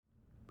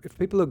if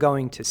people are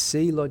going to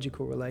see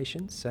logical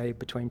relations, say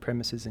between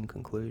premises and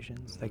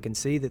conclusions, they can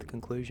see that the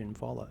conclusion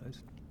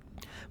follows.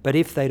 But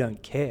if they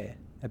don't care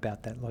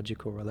about that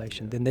logical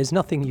relation, then there's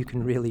nothing you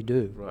can really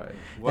do. Right.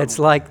 It's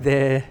like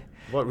they're...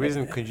 What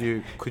reason could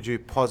you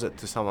posit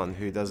to someone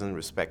who doesn't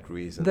respect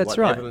reason? That's what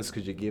right. evidence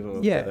could you give them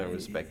if they don't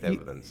respect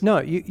evidence? No,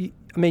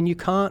 you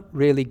can't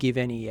really give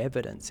any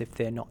evidence if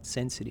they're not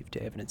sensitive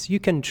to evidence. You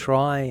can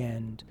try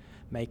and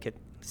make it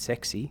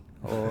sexy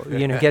or,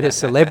 get a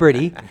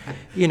celebrity,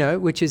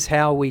 which is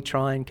how we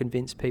try and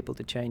convince people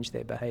to change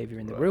their behaviour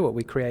in the real world.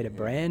 We create a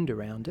brand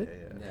around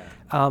it.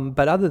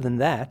 But other than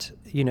that,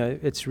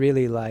 it's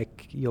really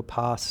like you're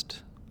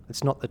past...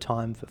 It's not the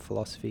time for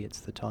philosophy, it's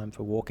the time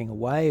for walking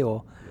away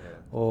or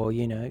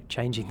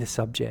changing the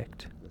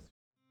subject.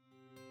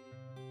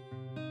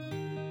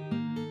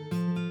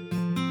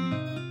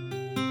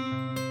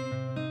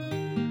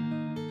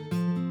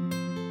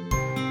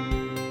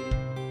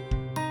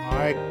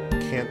 I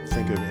can't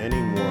think of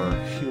any more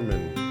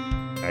human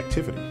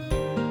activity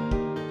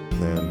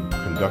than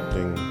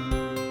conducting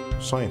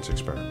science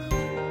experiments.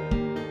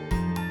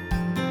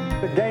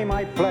 The game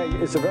I play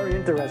is a very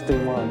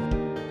interesting one.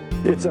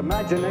 It's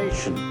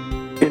imagination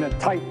in a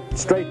tight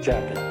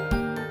straitjacket.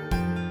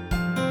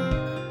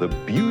 The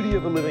beauty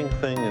of a living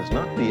thing is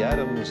not the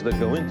atoms that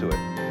go into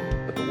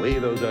it, but the way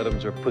those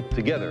atoms are put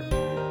together.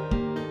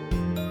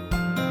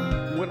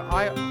 What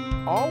I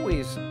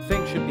always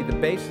think should be the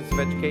basis of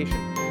education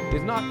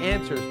is not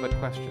answers, but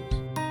questions.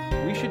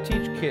 We should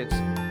teach kids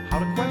how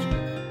to question.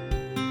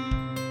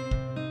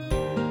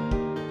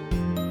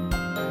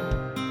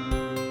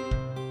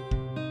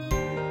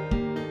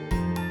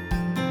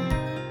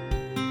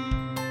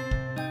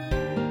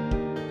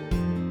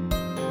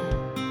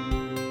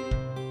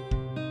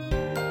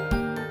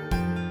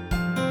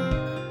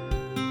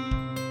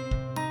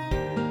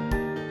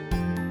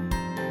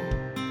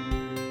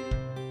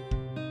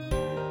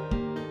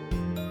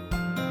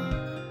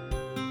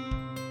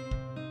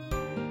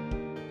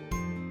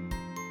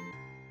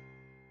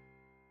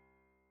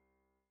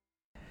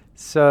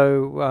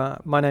 So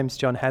my name's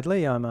John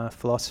Hadley. I'm a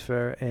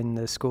philosopher in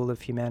the School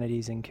of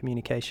Humanities and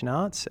Communication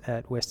Arts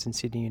at Western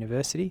Sydney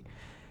University.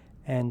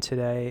 And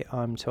today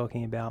I'm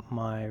talking about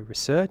my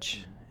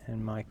research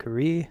and my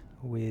career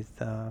with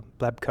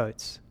blab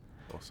coats.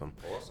 Awesome.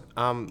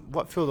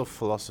 What field of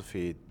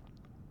philosophy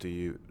do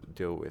you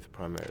deal with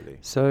primarily?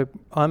 So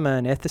I'm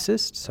an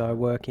ethicist, so I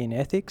work in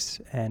ethics,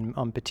 and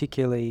I'm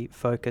particularly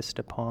focused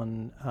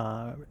upon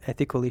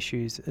ethical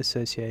issues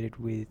associated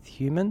with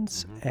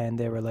humans and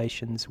their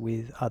relations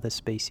with other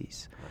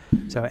species,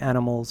 so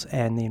animals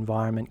and the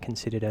environment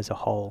considered as a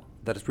whole.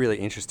 That is really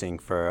interesting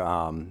for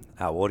our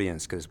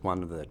audience, because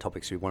one of the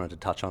topics we wanted to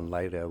touch on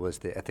later was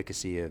the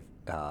efficacy of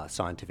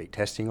scientific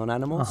testing on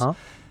animals.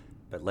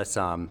 But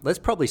let's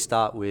probably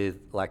start with,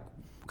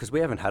 because we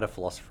haven't had a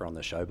philosopher on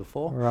the show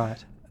before.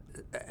 Right.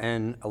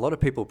 And a lot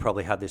of people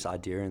probably have this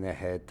idea in their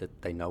head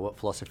that they know what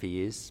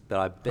philosophy is, but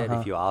I bet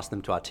if you asked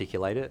them to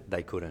articulate it,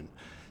 they couldn't.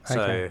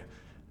 Okay.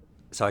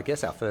 So I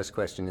guess our first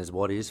question is,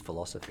 what is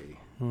philosophy?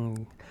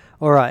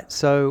 All right.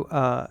 So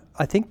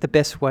I think the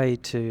best way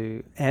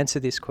to answer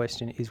this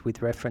question is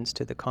with reference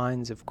to the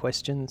kinds of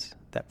questions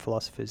that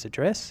philosophers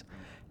address,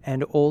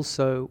 and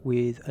also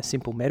with a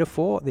simple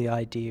metaphor, the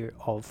idea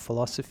of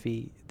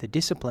philosophy, the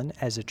discipline,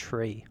 as a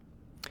tree.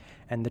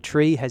 And the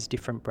tree has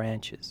different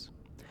branches.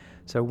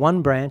 So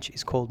one branch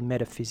is called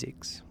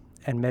metaphysics,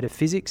 and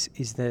metaphysics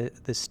is the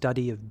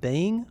study of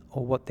being,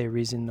 or what there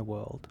is in the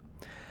world.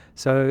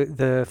 So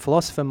the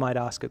philosopher might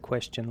ask a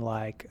question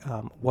like,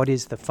 what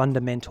is the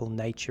fundamental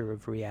nature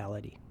of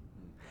reality?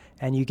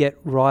 And you get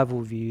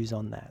rival views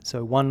on that.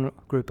 So one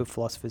group of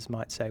philosophers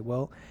might say,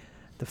 well,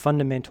 the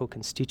fundamental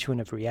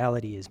constituent of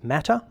reality is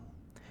matter,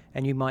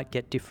 and you might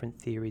get different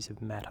theories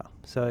of matter.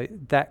 So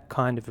that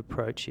kind of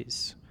approach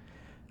is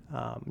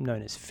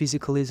known as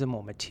physicalism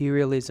or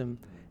materialism,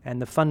 and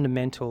the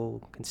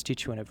fundamental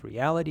constituent of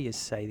reality is,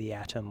 say, the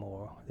atom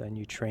or the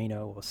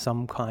neutrino or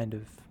some kind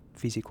of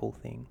physical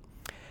thing.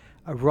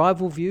 A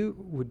rival view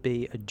would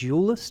be a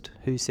dualist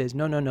who says,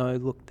 no,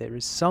 look, there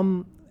is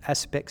some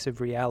aspects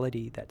of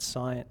reality that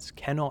science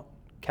cannot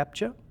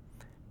capture,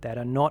 that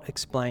are not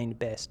explained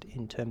best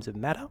in terms of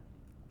matter,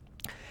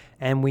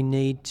 and we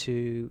need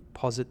to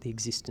posit the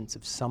existence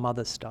of some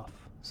other stuff,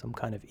 some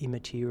kind of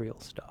immaterial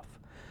stuff,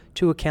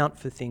 to account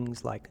for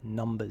things like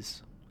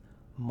numbers,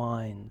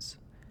 minds,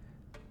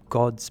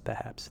 gods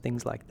perhaps,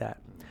 things like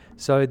that.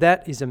 So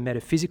that is a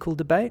metaphysical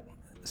debate.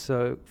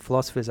 So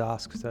philosophers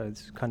ask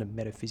those kind of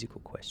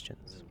metaphysical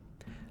questions.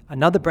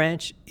 Another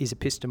branch is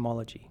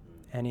epistemology,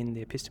 and in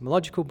the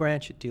epistemological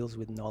branch it deals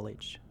with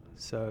knowledge.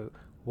 So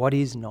what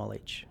is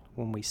knowledge?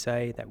 When we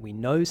say that we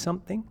know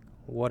something,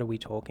 what are we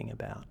talking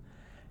about?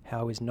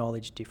 How is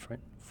knowledge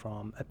different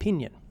from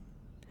opinion?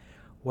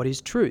 What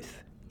is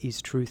truth?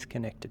 Is truth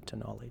connected to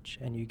knowledge?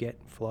 And you get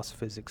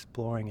philosophers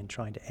exploring and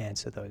trying to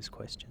answer those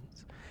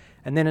questions.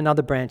 And then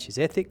another branch is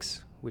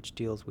ethics, which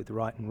deals with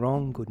right and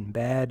wrong, good and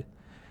bad,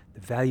 the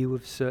value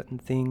of certain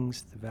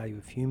things, the value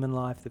of human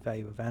life, the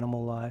value of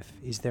animal life.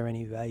 Is there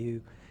any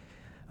value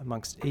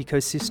amongst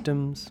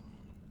ecosystems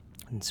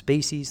and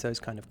species, those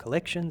kind of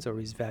collections, or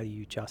is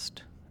value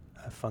just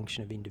a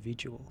function of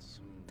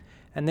individuals?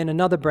 And then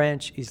another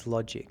branch is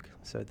logic,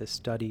 so the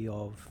study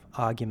of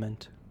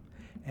argument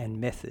and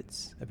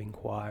methods of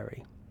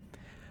inquiry.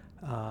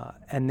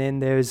 And then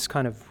there's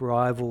kind of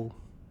rival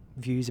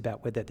views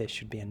about whether there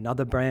should be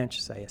another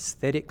branch, say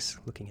aesthetics,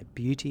 looking at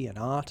beauty and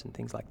art and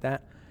things like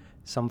that.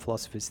 Some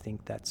philosophers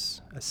think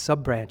that's a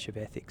sub-branch of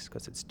ethics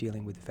because it's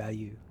dealing with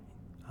value,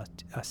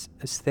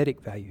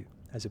 aesthetic value,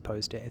 as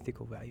opposed to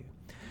ethical value.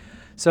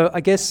 So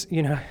I guess,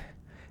 you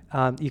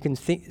can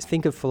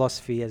think of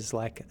philosophy as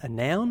like a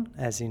noun,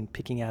 as in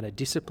picking out a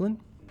discipline,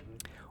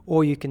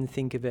 or you can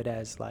think of it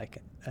as like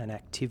an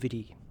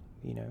activity,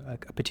 a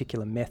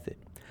particular method.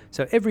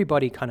 So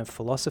everybody kind of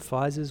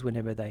philosophizes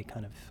whenever they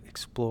kind of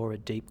explore a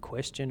deep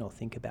question or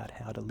think about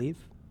how to live,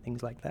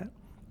 things like that.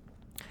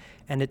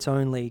 And it's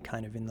only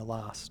kind of in the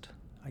last,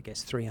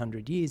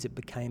 300 years it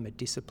became a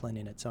discipline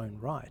in its own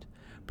right.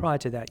 Prior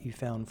to that, you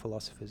found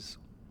philosophers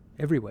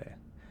everywhere.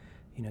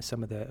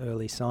 Some of the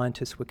early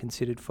scientists were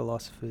considered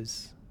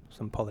philosophers,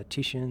 some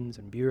politicians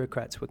and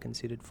bureaucrats were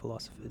considered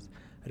philosophers.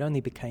 It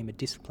only became a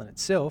discipline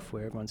itself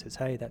where everyone says,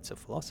 hey, that's a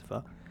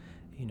philosopher,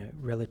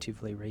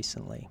 relatively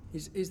recently.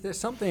 Is there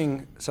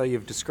something, so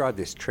you've described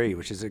this tree,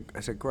 which is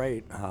a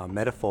great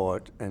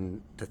metaphor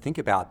and to think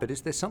about, but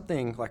is there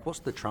something, like what's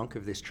the trunk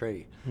of this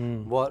tree?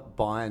 What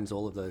binds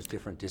all of those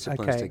different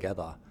disciplines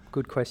together?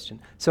 Good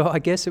question. So I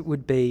guess it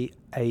would be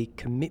a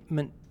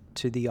commitment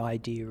to the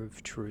idea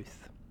of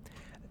truth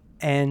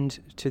and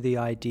to the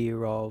idea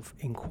of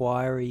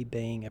inquiry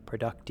being a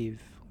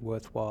productive,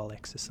 worthwhile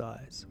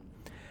exercise.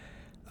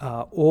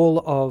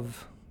 All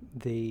of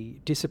the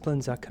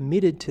disciplines are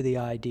committed to the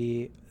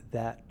idea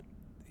that,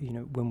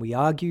 when we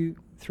argue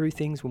through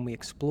things, when we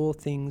explore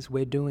things,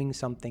 we're doing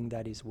something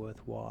that is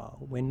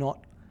worthwhile.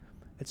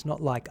 It's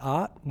not like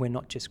art. We're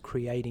not just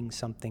creating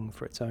something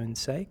for its own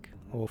sake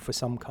or for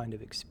some kind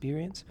of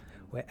experience.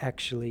 We're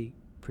actually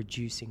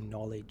producing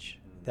knowledge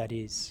that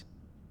is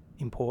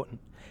important.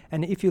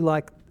 And if you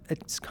like,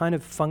 it's kind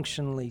of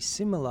functionally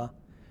similar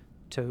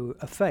to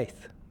a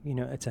faith.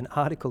 It's an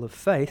article of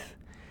faith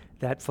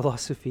that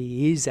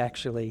philosophy is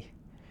actually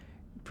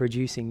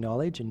producing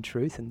knowledge and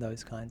truth and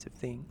those kinds of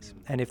things.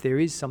 And if there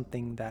is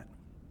something that,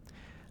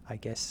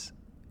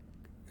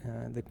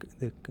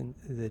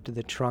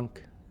 the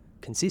trunk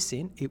consists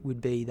in, it would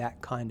be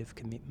that kind of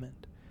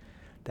commitment,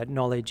 that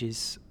knowledge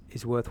is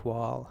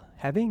worthwhile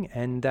having,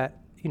 and that,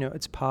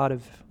 it's part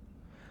of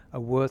a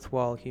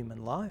worthwhile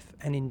human life,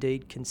 and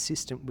indeed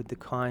consistent with the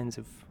kinds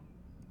of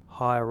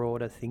higher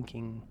order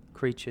thinking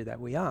creature that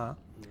we are,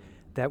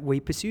 that we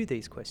pursue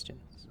these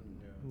questions.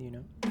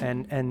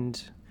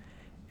 And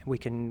we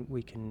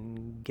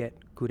can get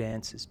good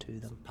answers to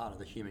them. It's part of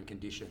the human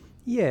condition.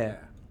 Yeah.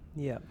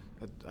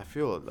 I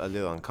feel a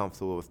little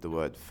uncomfortable with the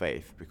word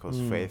faith because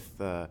faith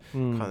kind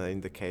of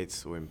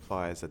indicates or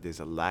implies that there's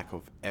a lack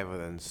of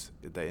evidence,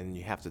 and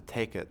you have to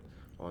take it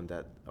on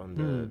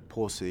the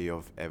paucity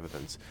of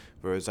evidence.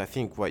 Whereas I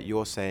think what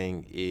you're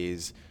saying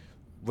is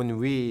when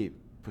we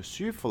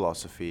pursue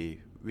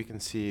philosophy, we can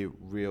see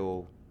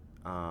real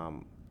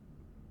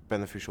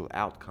beneficial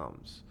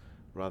outcomes,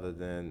 rather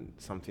than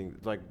something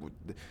like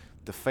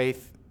the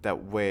faith that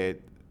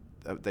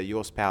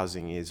you're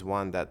espousing is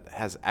one that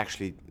has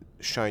actually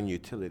shown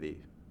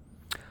utility.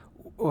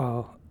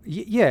 Well,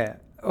 yeah.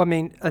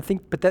 I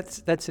think, but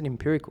that's an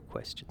empirical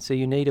question. So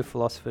you need a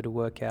philosopher to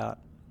work out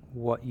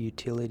what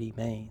utility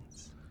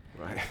means.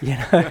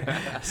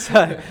 Right.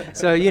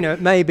 So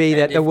it may be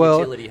that the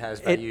world utility has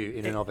value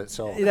in and of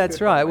itself.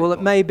 That's right. Well,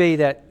 it may be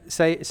that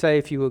say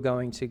if you were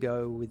going to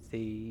go with the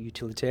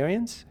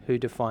utilitarians who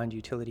defined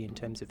utility in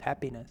terms of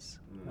happiness,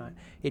 right?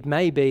 It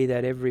may be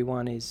that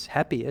everyone is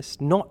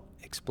happiest not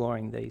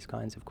exploring these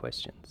kinds of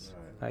questions.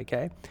 Right.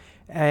 Okay,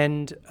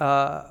 and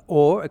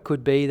or it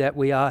could be that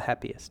we are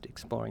happiest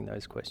exploring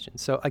those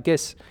questions. So I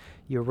guess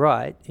you're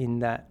right in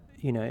that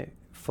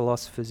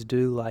philosophers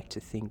do like to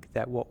think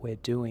that what we're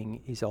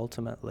doing is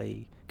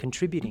ultimately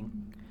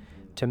contributing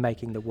to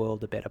making the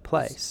world a better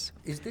place.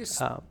 Is this...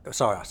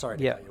 sorry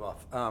to cut you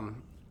off.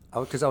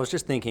 Because I was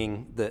just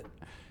thinking that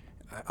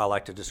I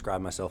like to describe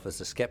myself as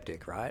a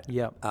skeptic, right?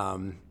 Yeah.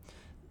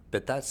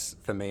 But that's,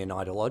 for me, an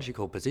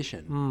ideological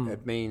position.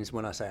 It means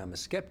when I say I'm a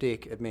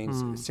skeptic, it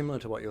means similar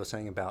to what you're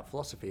saying about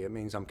philosophy. It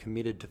means I'm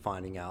committed to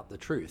finding out the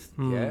truth.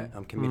 Yeah,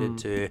 I'm committed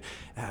to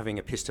having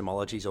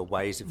epistemologies or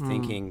ways of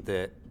thinking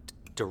that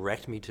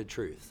direct me to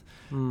truth,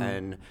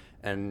 and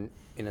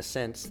in a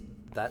sense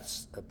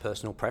that's a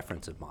personal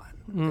preference of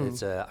mine.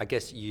 It's I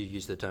guess you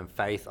use the term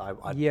faith,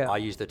 I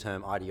use the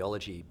term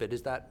ideology, but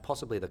is that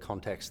possibly the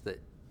context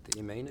that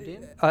you mean it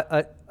in?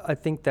 I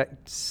think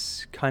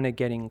that's kind of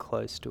getting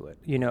close to it.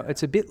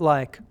 It's a bit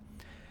like,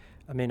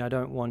 I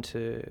don't want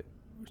to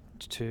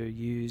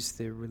use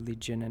the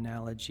religion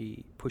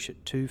analogy, push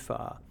it too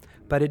far,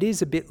 but it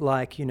is a bit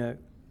like,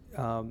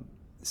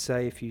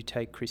 say if you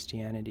take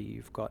Christianity,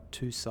 you've got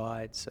two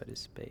sides, so to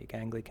speak,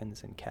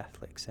 Anglicans and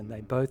Catholics, and they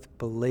both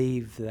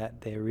believe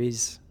that there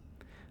is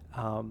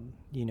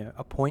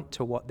point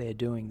to what they're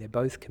doing. They're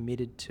both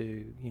committed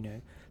to,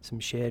 some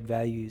shared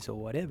values or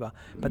whatever,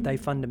 but they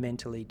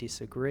fundamentally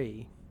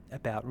disagree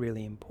about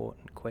really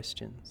important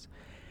questions.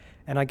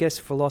 And I guess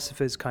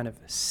philosophers kind of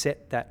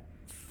set that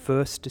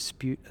first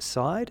dispute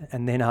aside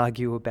and then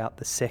argue about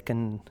the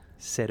second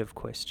set of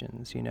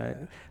questions,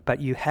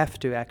 But you have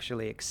to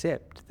actually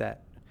accept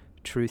that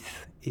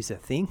truth is a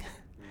thing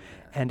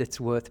and it's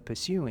worth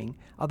pursuing.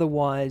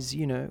 Otherwise,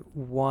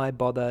 why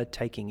bother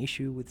taking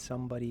issue with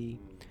somebody?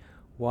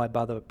 Why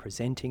bother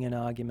presenting an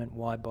argument?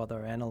 Why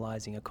bother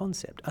analysing a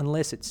concept?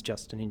 Unless it's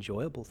just an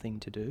enjoyable thing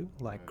to do,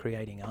 like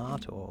creating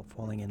art or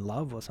falling in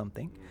love or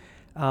something.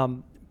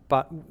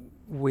 But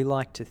we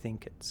like to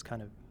think it's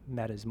kind of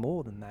matters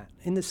more than that.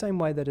 In the same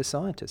way that a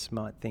scientist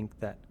might think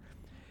that,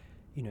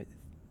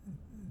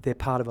 they're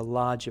part of a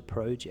larger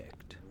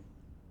project.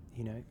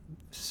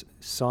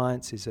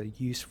 Science is a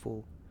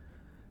useful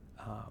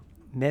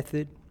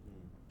method.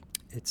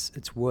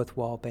 It's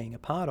worthwhile being a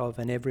part of,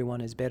 and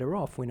everyone is better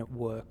off when it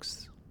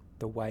works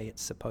the way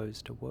it's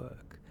supposed to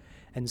work.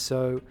 And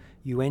so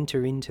you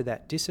enter into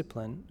that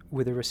discipline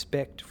with a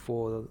respect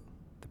for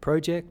the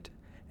project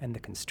and the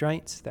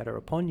constraints that are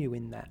upon you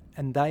in that.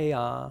 And they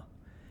are,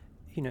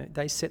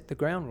 they set the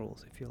ground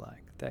rules, if you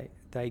like.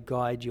 They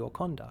guide your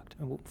conduct.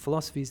 And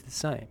philosophy is the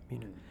same.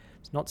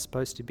 It's not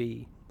supposed to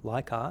be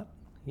like art.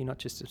 You're not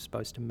just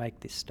supposed to make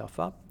this stuff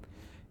up.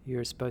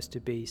 You're supposed to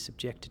be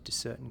subjected to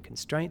certain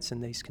constraints,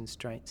 and these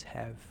constraints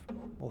have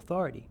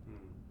authority.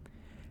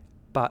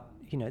 But,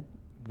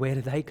 where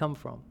do they come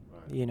from?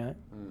 Right.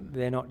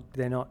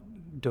 They're not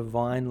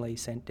divinely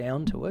sent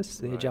down to us.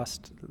 They're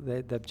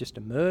right. They've just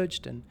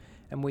emerged, and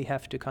we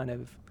have to kind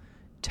of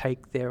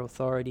take their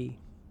authority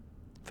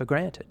for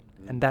granted.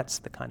 And that's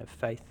the kind of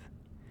faith.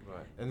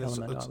 Right. And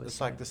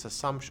it's like this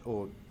assumption,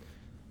 or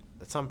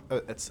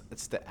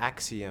it's the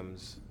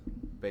axioms.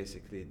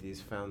 Basically,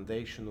 these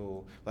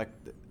foundational,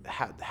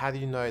 how do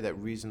you know that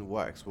reason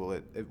works? Well,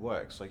 it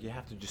works. Like, you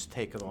have to just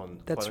take it on.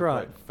 That's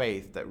right.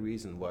 Faith that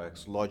reason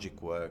works,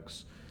 logic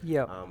works.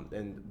 Yeah.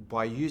 And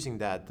by using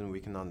that, then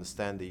we can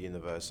understand the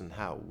universe and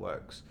how it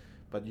works.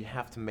 But you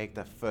have to make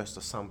that first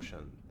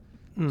assumption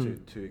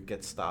to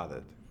get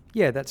started.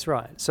 Yeah, that's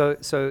right. So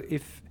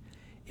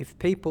if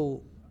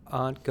people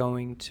aren't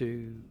going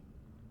to,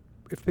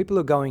 if people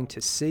are going to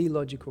see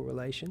logical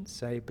relations,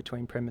 say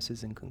between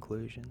premises and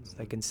conclusions,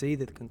 they can see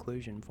that the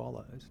conclusion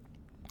follows.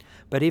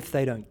 But if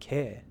they don't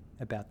care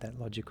about that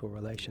logical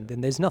relation,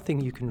 then there's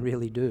nothing you can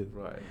really do.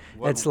 Right.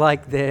 It's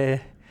like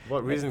they're...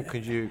 What reason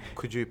could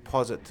you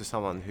posit to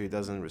someone who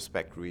doesn't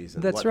respect reason?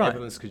 That's what right.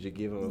 evidence could you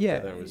give them if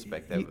they don't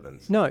respect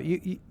evidence? No,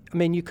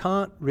 you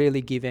can't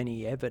really give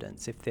any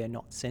evidence if they're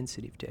not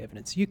sensitive to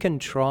evidence. You can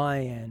try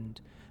and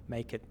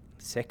make it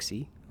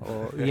sexy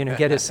or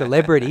get a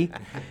celebrity,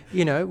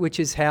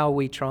 which is how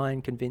we try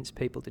and convince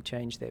people to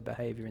change their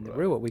behaviour in the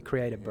real world. We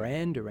create a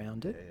brand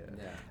around it.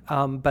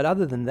 But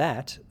other than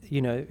that,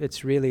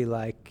 it's really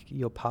like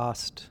you're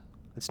past.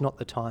 It's not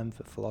the time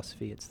for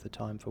philosophy. It's the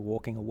time for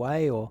walking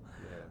away or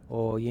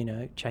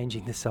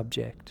changing the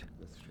subject.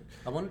 That's true.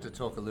 I wanted to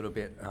talk a little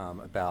bit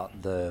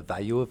about the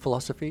value of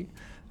philosophy.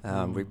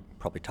 We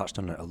probably touched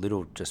on it a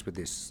little just with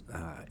this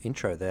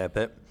intro there,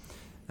 but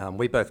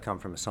we both come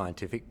from a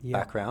scientific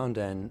background,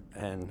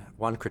 and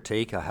one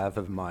critique I have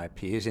of my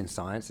peers in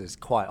science is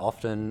quite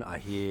often I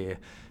hear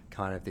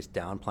kind of this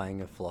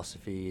downplaying of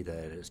philosophy, that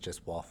it's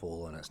just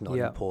waffle and it's not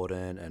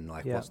important, and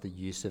what's the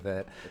use of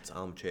it? It's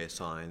armchair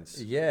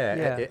science.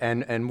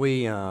 And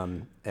we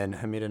and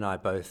Hamid and I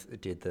both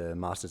did the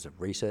Masters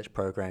of Research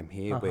program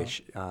here,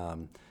 which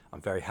I'm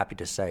very happy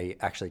to say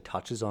actually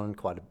touches on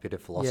quite a bit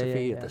of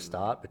philosophy at the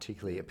start,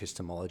 particularly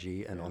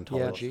epistemology and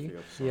ontology,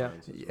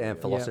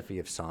 and philosophy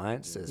of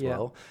science as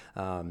well.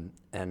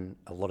 And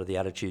a lot of the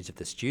attitudes of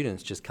the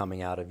students just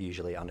coming out of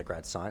usually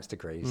undergrad science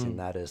degrees, and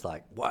that is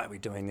like, why are we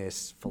doing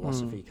this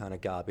philosophy kind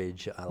of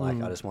garbage? I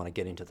just want to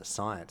get into the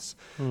science.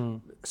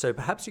 So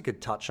perhaps you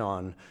could touch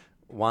on,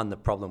 one, the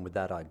problem with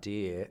that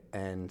idea,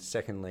 and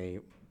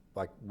secondly,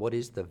 what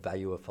is the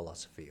value of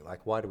philosophy?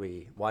 Why do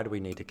we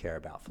need to care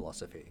about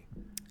philosophy?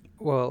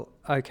 Well,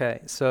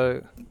 okay,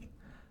 so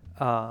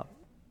I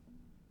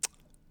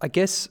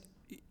guess,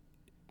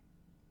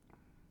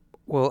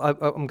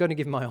 I'm going to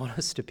give my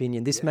honest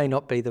opinion. This may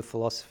not be the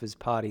philosopher's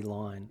party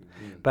line,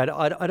 but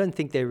I don't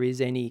think there is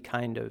any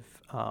kind of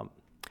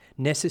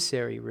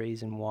necessary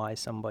reason why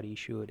somebody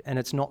should, and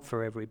it's not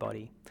for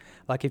everybody.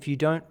 Like, if you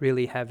don't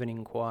really have an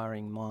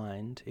inquiring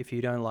mind, if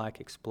you don't like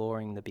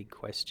exploring the big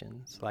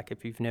questions, like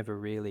if you've never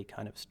really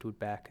kind of stood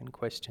back and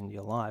questioned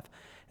your life,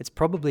 it's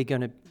probably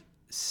going to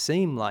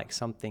seem like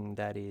something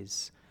that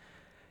is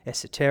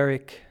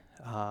esoteric,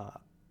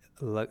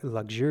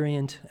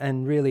 luxuriant,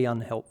 and really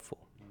unhelpful.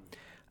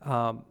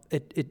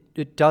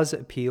 It does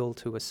appeal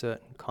to a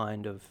certain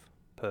kind of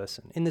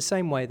person, in the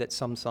same way that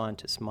some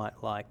scientists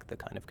might like the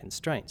kind of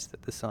constraints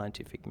that the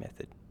scientific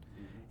method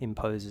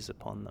imposes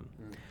upon them.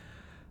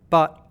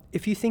 But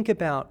if you think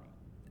about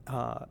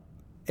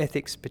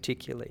ethics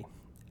particularly,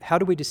 how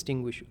do we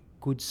distinguish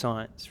good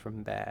science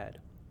from bad?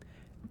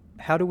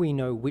 how do we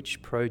know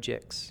which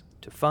projects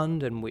to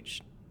fund and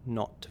which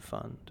not to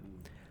fund?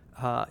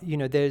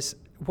 There's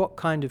what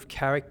kind of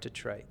character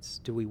traits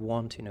do we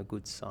want in a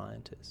good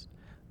scientist,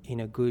 in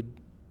a good,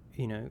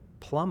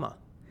 plumber,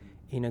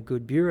 in a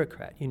good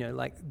bureaucrat?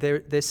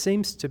 There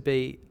seems to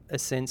be a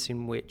sense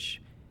in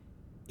which,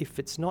 if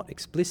it's not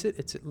explicit,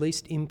 it's at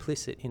least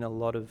implicit in a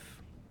lot of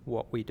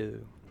what we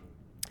do.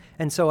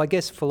 And so I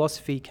guess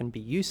philosophy can be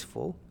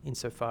useful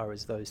insofar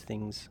as those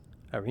things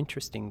are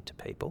interesting to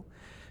people,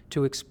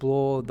 to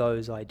explore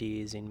those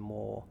ideas in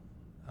more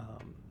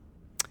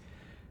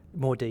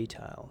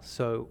detail.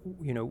 So,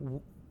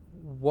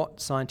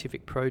 what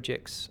scientific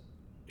projects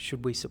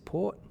should we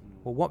support?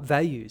 Or what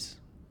values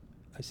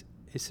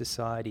is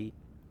society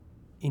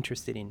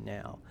interested in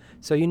now?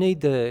 So you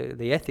need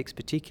the ethics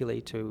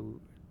particularly to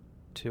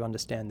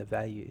understand the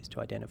values, to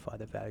identify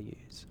the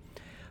values.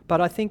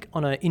 But I think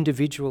on an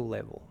individual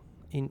level,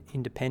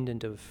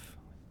 independent of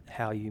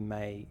how you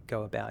may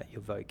go about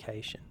your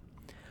vocation,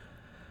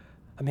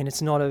 I mean,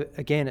 it's not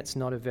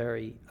a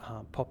very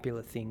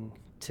popular thing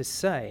to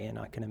say, and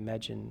I can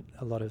imagine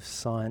a lot of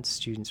science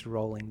students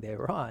rolling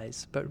their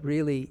eyes, but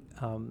really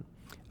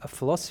a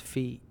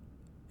philosophy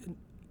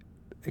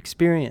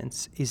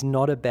experience is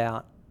not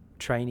about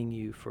training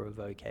you for a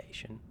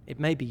vocation. It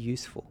may be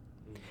useful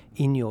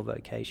in your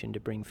vocation to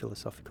bring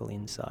philosophical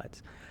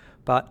insights,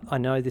 but I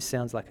know this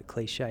sounds like a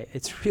cliche.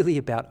 It's really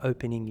about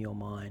opening your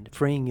mind,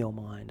 freeing your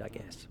mind, I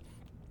guess.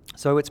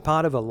 So it's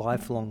part of a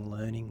lifelong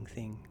learning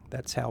thing.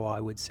 That's how I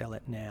would sell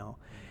it now.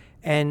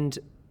 And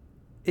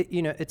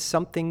it's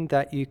something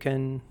that you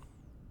can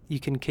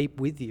keep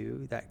with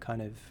you, that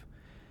kind of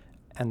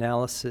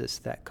analysis,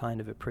 that kind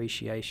of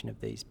appreciation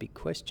of these big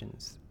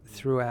questions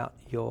throughout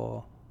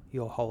your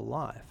whole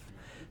life.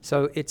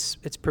 So it's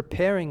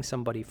preparing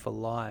somebody for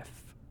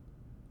life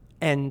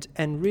and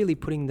really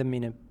putting them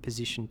in a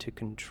position to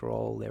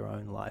control their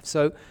own life.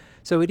 So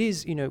it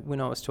is, when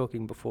I was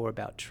talking before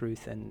about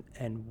truth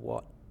and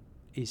what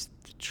is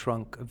the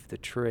trunk of the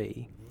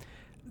tree,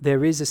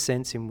 there is a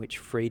sense in which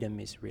freedom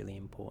is really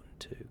important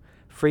too.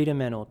 Freedom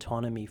and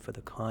autonomy for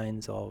the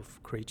kinds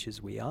of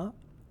creatures we are.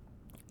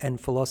 And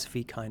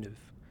philosophy kind of,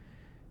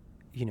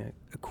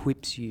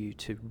 equips you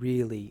to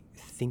really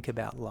think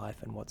about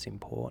life and what's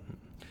important.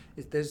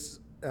 There's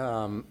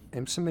some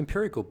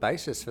empirical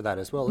basis for that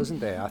as well, isn't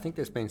there? I think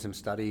there's been some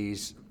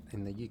studies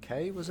in the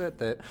UK, was it,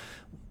 that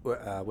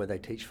where they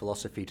teach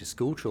philosophy to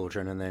school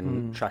children and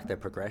then track their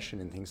progression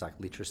in things like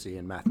literacy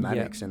and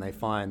mathematics, and they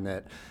find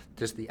that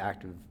just the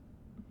act of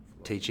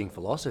teaching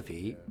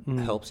philosophy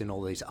helps in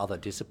all these other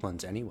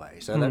disciplines anyway.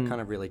 So that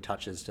kind of really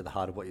touches to the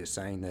heart of what you're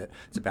saying, that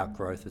it's about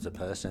growth as a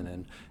person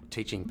and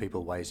teaching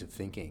people ways of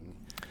thinking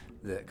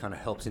that kind of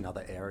helps in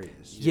other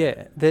areas.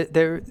 Yeah,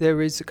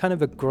 there is kind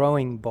of a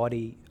growing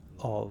body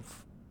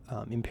of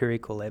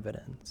empirical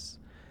evidence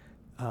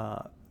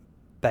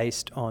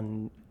based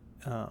on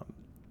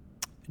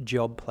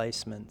job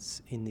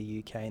placements in the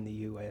UK and the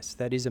US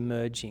that is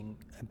emerging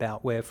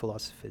about where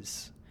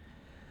philosophers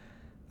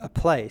are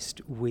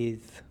placed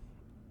with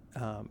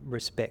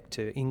respect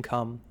to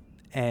income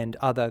and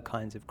other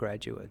kinds of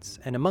graduates.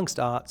 And amongst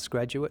arts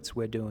graduates,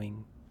 we're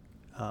doing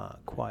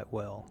quite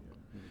well.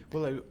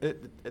 Well,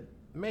 it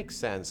makes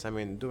sense. I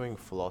mean, doing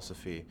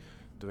philosophy,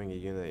 doing a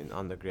unit in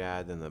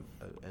undergrad and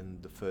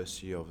the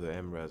first year of the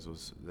MRes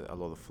was a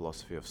lot of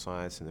philosophy of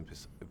science and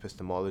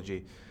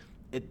epistemology.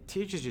 It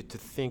teaches you to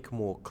think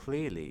more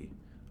clearly,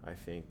 I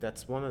think.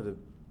 That's one of the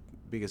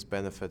biggest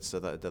benefits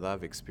that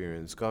I've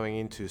experienced going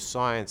into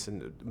science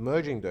and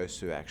merging those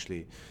two.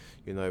 Actually,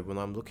 when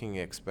I'm looking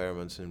at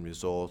experiments and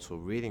results or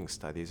reading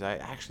studies, I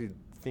actually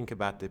think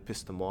about the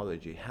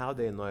epistemology, how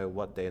they know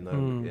what they know,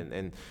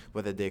 and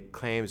whether their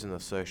claims and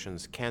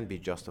assertions can be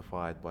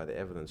justified by the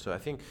evidence. So I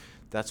think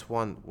that's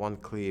one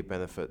clear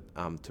benefit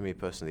to me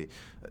personally.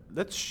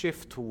 Let's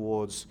shift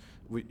towards,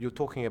 you're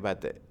talking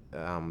about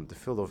the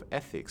field of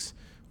ethics.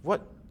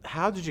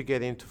 How did you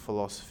get into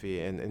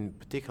philosophy, and in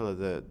particular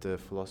the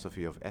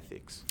philosophy of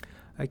ethics?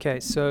 Okay,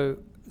 so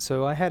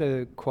I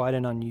had quite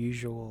an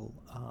unusual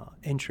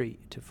entry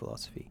to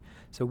philosophy.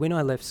 So when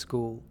I left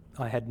school,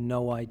 I had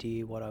no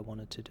idea what I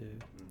wanted to do,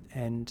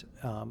 and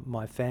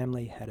my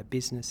family had a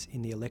business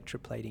in the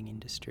electroplating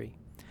industry.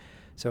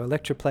 So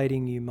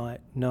electroplating, you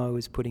might know,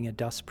 is putting a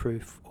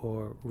dust-proof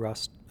or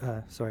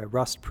a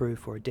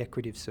rust-proof or a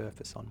decorative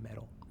surface on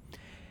metal,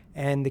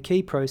 and the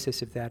key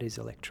process of that is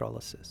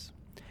electrolysis.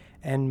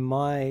 And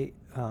my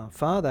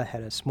father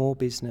had a small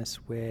business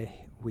where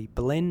we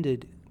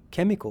blended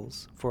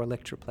chemicals for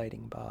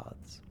electroplating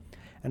baths.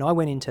 And I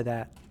went into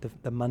that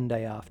the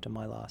Monday after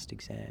my last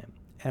exam.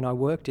 And I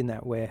worked in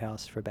that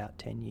warehouse for about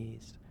 10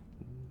 years,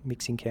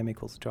 mixing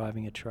chemicals,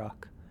 driving a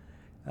truck,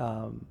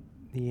 driving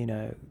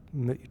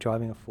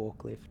a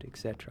forklift,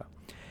 etc.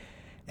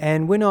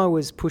 And when I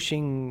was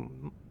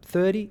pushing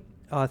 30,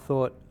 I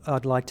thought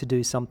I'd like to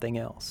do something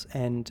else.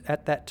 And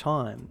at that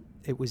time,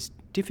 it was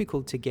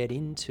difficult to get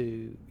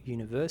into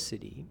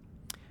university,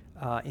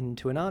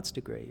 into an arts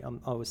degree.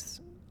 I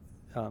was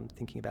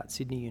thinking about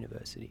Sydney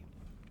University.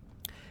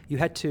 You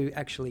had to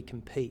actually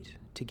compete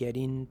to get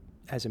in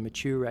as a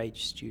mature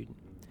age student.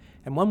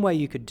 And one way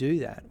you could do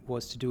that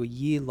was to do a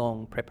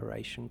year-long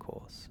preparation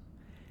course.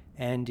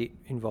 And it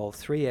involved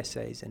 3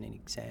 essays and an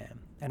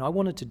exam. And I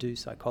wanted to do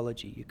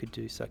psychology. You could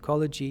do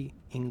psychology,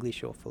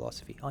 English, or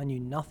philosophy. I knew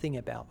nothing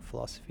about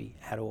philosophy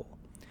at all.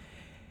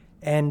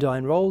 And I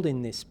enrolled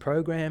in this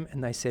program,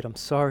 and they said, I'm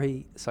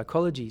sorry,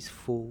 psychology's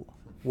full.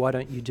 Why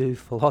don't you do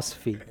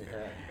philosophy?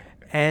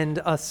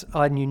 And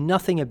I knew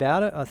nothing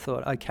about it. I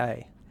thought,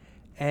 okay.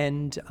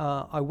 And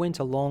I went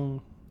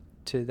along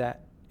to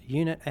that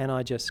unit, and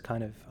I just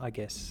kind of, I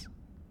guess,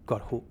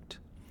 got hooked.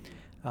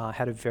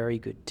 Had a very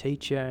good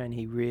teacher, and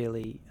he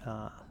really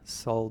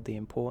sold the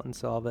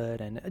importance of it,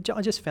 and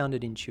I just found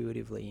it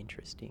intuitively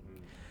interesting.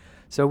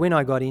 So when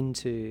I got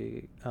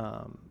into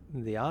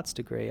the arts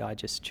degree, I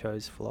just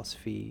chose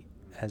philosophy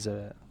as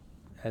a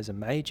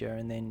major,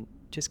 and then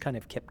just kind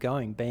of kept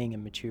going. Being a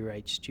mature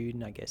age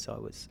student, I guess I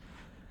was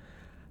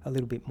a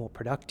little bit more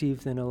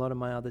productive than a lot of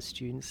my other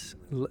students,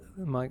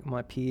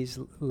 my peers,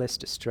 less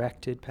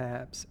distracted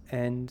perhaps,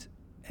 and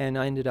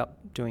I ended up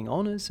doing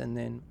honours, and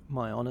then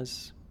my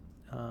honours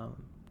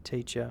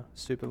teacher,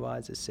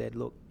 supervisor said,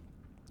 look,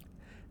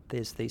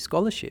 there's these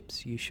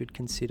scholarships, you should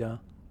consider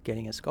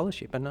getting a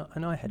scholarship.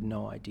 And I had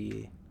no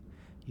idea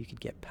you could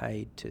get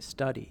paid to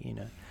study, you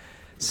know.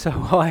 So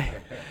I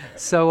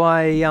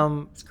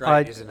It's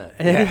great, isn't it?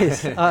 It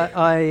is.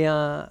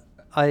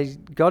 I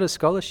got a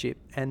scholarship,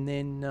 and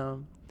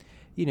then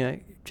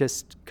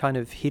just kind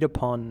of hit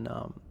upon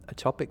a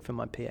topic for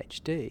my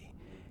PhD,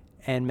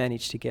 and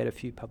managed to get a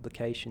few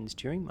publications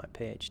during my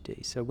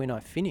PhD. So when I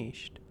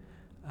finished,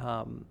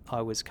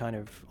 I was kind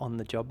of on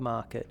the job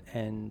market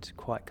and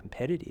quite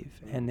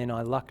competitive, and then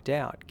I lucked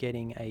out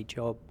getting a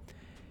job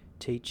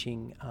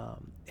teaching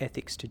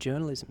ethics to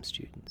journalism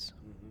students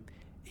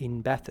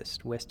in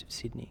Bathurst, west of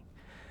Sydney.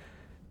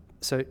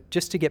 So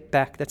just to get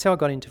back, that's how I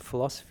got into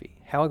philosophy.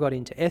 How I got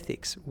into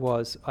ethics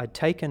was I'd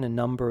taken a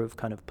number of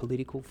kind of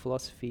political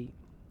philosophy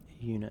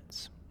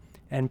units,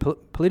 and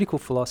political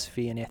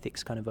philosophy and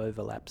ethics kind of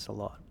overlaps a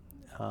lot.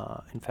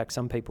 In fact,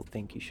 some people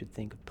think you should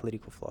think of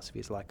political philosophy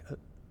as like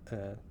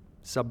a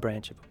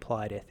sub-branch of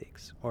applied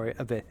ethics or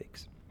of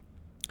ethics.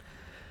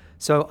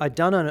 So I'd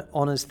done an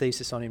honours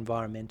thesis on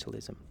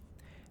environmentalism.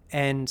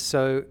 And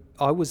so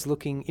I was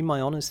looking, in my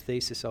honours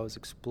thesis, I was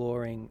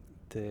exploring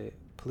the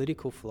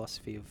political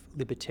philosophy of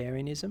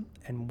libertarianism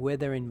and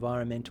whether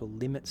environmental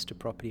limits to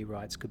property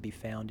rights could be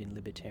found in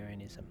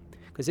libertarianism.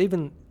 Because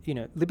even,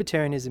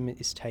 libertarianism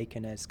is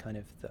taken as kind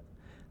of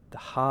the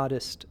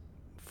hardest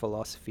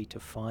philosophy to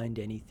find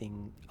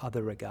anything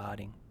other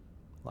regarding,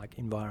 like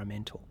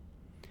environmental.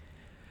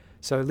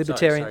 So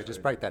libertarian... Sorry,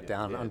 just break that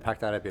down, unpack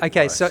that a bit.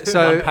 Okay, so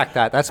unpack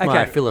that. That's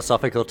my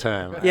philosophical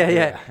term.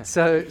 Yeah.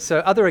 So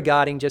other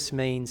regarding just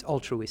means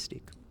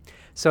altruistic.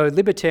 So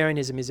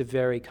libertarianism is a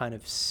very kind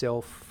of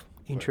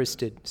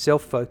self-interested,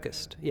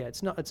 self-focused. Yeah,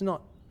 it's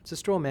a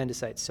straw man to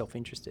say it's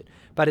self-interested,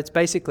 but it's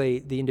basically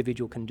the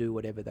individual can do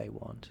whatever they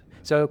want.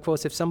 So of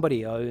course, if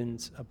somebody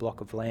owns a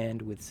block of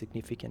land with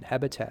significant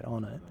habitat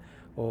on it,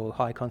 or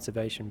high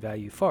conservation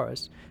value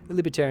forest, the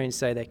libertarians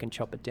say they can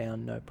chop it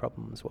down, no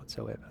problems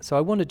whatsoever. So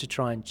I wanted to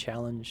try and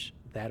challenge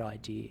that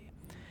idea.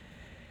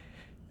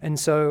 And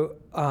so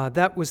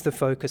that was the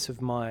focus of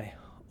my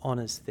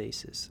honours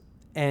thesis.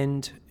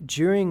 And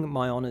during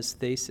my honours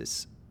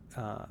thesis,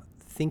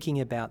 thinking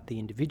about the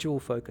individual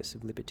focus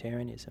of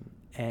libertarianism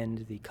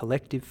and the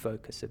collective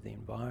focus of the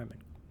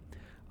environment,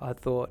 I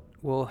thought,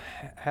 well,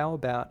 how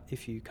about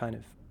if you kind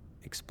of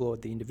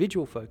explored the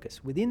individual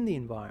focus within the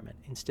environment?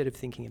 Instead of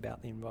thinking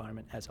about the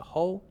environment as a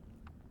whole,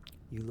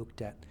 you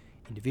looked at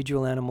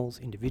individual animals,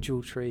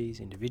 individual trees,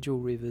 individual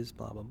rivers,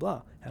 blah, blah,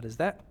 blah. How does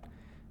that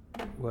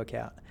work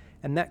out?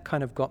 And that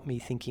kind of got me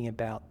thinking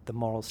about the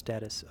moral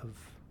status of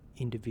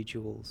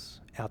individuals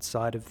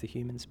outside of the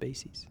human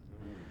species.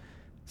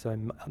 So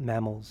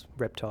mammals,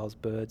 reptiles,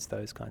 birds,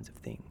 those kinds of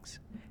things.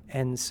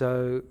 And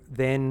so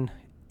then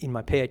in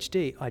my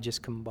PhD, I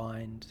just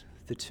combined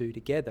the two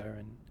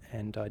together,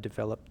 and I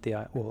developed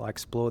I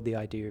explored the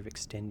idea of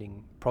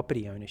extending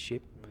property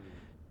ownership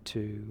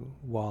to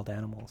wild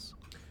animals.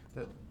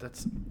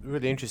 That's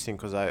really interesting,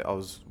 because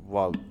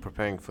while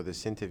preparing for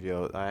this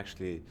interview, I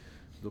actually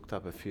looked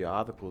up a few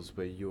articles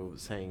where you were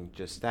saying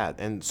just that.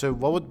 And so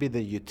what would be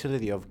the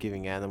utility of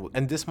giving animals,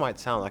 and this might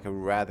sound like a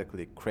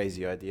radically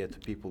crazy idea to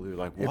people who are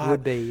like, what? It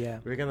would be, yeah.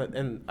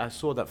 And I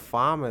saw that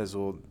farmers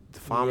or the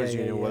farmers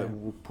union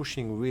were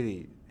pushing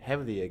really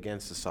heavily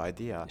against this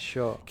idea.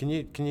 Sure. Can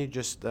you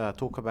just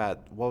talk about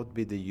what would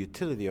be the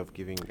utility of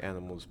giving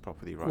animals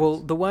property rights? Well,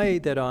 the way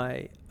that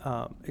I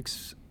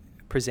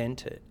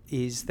present it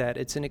is that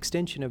it's an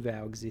extension of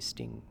our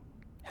existing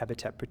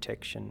habitat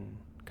protection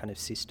kind of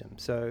system.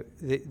 So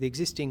the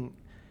existing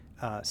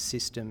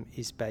system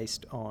is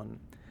based on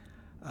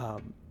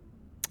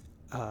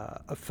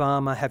a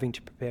farmer having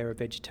to prepare a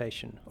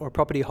vegetation, or a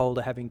property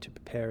holder having to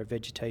prepare a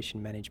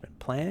vegetation management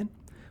plan,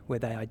 where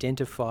they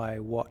identify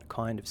what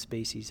kind of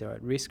species are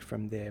at risk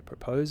from their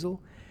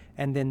proposal,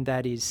 and then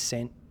that is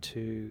sent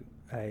to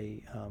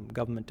a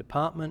government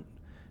department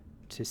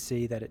to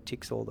see that it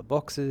ticks all the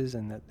boxes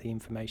and that the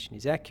information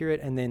is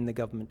accurate, and then the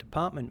government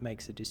department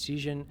makes a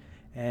decision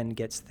and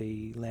gets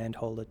the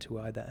landholder to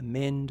either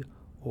amend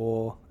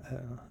or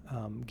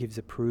gives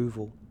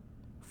approval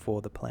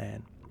for the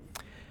plan.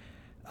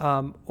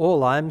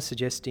 All I'm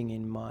suggesting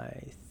in my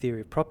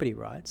theory of property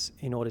rights,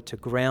 in order to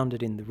ground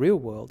it in the real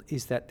world,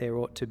 is that there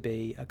ought to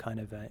be a kind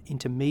of an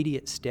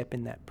intermediate step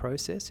in that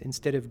process.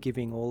 Instead of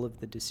giving all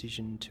of the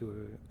decision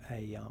to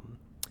a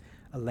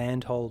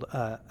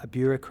landholder, a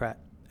bureaucrat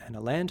and a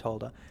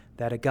landholder,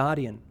 that a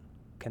guardian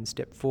can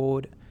step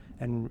forward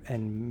and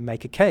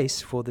make a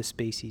case for the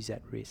species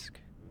at risk.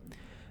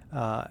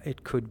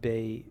 It could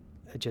be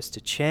just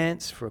a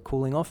chance for a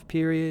cooling off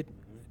period,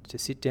 to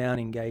sit down,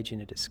 engage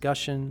in a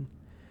discussion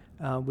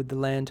with the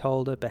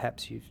landholder.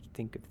 Perhaps you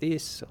think of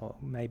this, or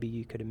maybe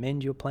you could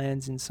amend your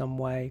plans in some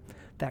way,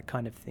 that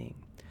kind of thing.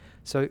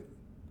 So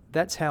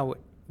that's how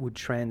it would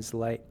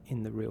translate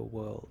in the real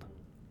world.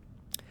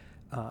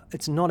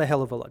 It's not a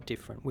hell of a lot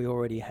different. We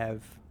already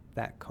have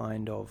that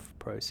kind of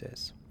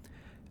process.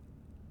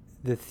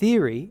 The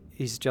theory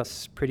is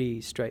just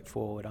pretty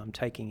straightforward. I'm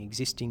taking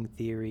existing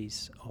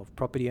theories of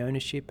property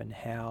ownership and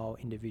how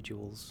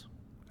individuals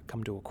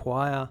come to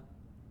acquire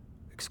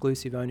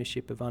exclusive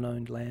ownership of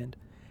unowned land,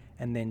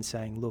 and then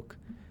saying, look,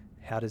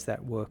 how does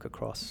that work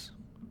across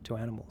to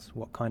animals?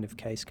 What kind of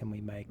case can we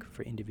make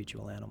for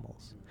individual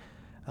animals?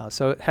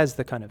 So it has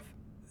the kind of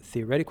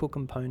theoretical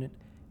component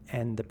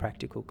and the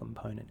practical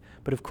component.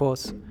 But of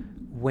course,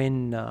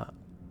 when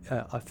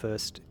I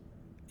first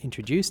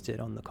introduced it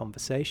on the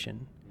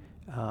conversation,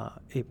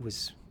 it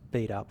was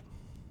beat up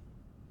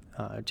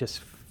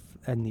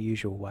in the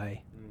usual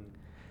way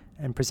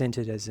and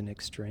presented as an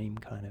extreme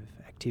kind of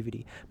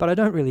activity. But I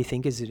don't really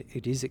think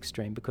it is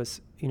extreme, because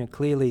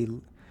clearly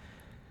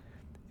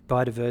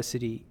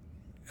biodiversity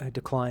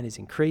decline is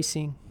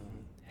increasing.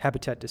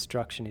 Habitat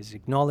destruction is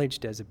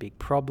acknowledged as a big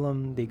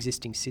problem. The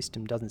existing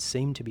system doesn't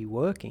seem to be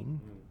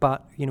working,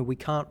 but we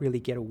can't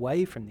really get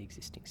away from the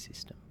existing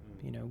system.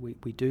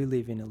 We do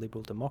live in a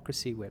liberal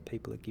democracy where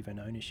people are given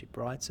ownership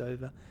rights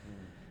over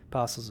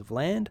parcels of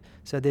land.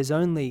 So there's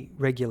only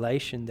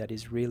regulation that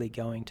is really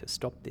going to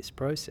stop this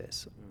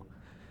process.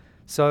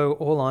 So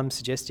all I'm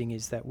suggesting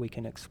is that we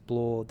can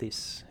explore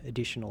this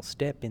additional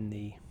step in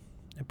the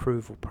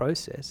approval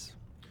process.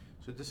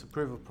 So this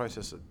approval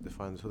process,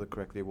 if I understood it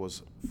correctly,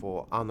 was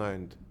for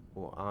unowned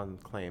or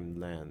unclaimed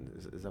land.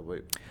 Is that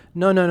what?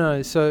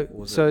 No. So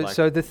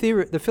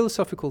the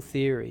philosophical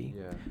theory,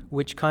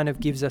 which kind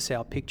of gives us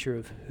our picture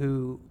of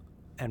who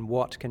and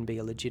what can be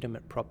a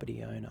legitimate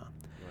property owner,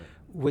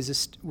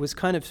 was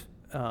kind of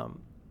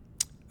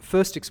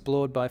first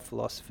explored by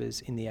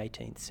philosophers in the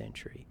 18th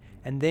century.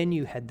 And then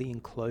you had the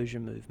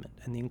enclosure movement.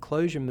 And the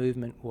enclosure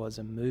movement was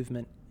a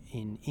movement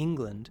in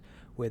England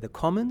where the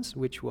commons,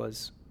 which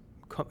was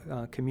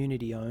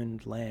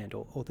community-owned land,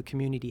 or the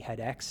community had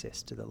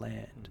access to the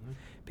land.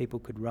 People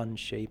could run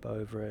sheep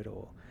over it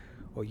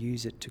or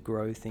use it to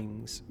grow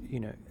things,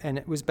 and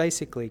it was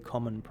basically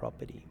common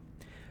property.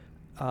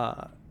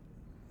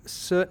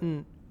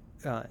 Certain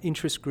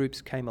interest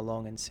groups came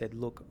along and said,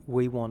 look,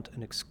 we want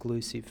an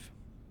exclusive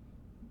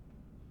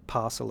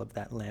parcel of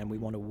that land. We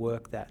want to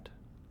work that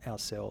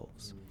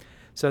ourselves.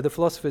 So the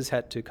philosophers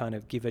had to kind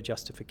of give a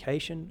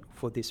justification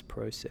for this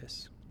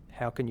process.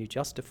 How can you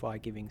justify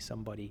giving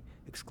somebody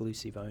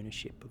exclusive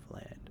ownership of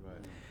land?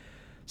 Right.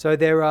 So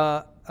there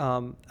are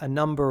a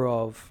number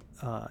of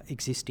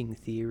existing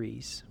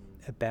theories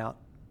about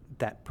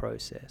that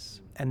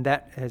process, and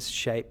that has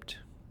shaped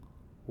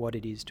what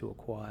it is to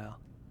acquire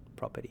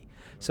property.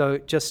 So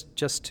just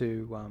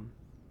to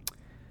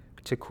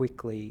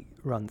quickly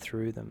run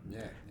through them.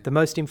 The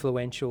most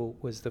influential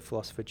was the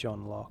philosopher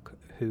John Locke,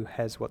 who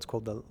has what's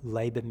called the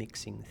labour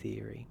mixing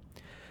theory.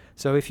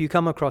 So if you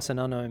come across an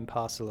unowned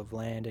parcel of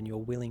land and you're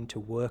willing to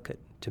work it,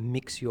 to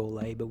mix your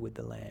labour with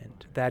the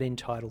land, that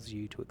entitles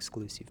you to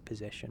exclusive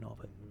possession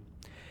of it.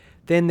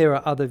 Then there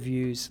are other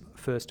views,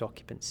 first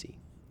occupancy.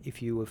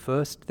 If you were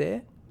first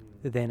there,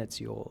 then it's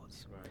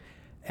yours.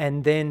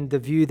 And then the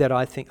view that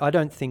I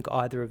don't think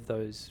either of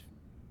those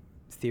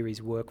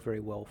theories work very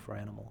well for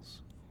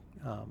animals,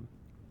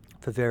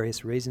 for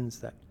various reasons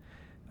that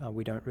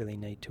we don't really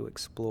need to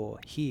explore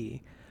here.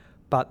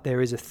 But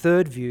there is a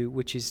third view,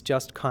 which is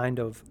just kind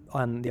of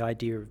on the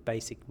idea of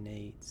basic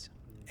needs,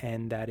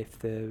 and that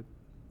if an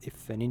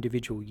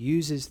individual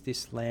uses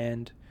this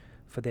land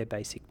for their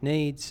basic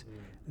needs,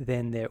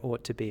 then there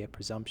ought to be a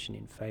presumption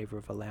in favour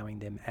of allowing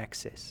them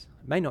access.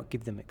 It may not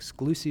give them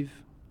exclusive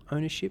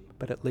ownership,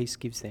 but at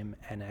least gives them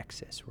an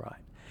access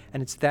right.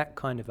 And it's that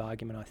kind of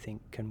argument I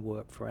think can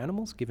work for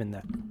animals, given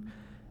that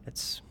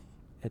it's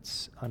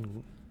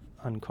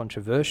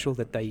uncontroversial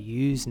that they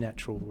use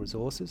natural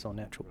resources or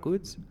natural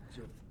goods.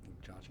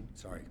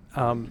 Sorry.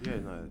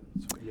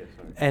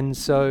 And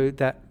so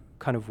that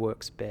kind of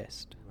works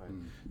best. Right.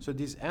 So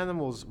these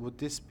animals, would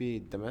this be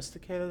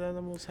domesticated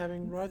animals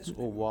having rights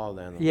or wild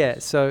animals? Yeah.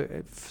 So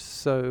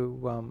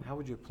how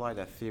would you apply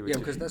that theory? Yeah,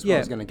 because that's what I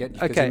was going to get.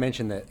 Because you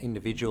mentioned that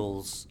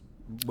individuals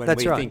when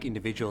That's we right. think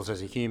individuals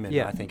as a human,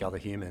 Yeah. I think other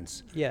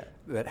humans. Yeah.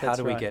 But how that's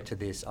do we right. get to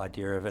this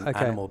idea of an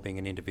Okay. animal being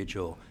an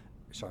individual?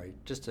 Sorry,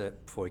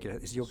 before we get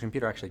it, is your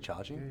computer actually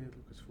charging? Yeah,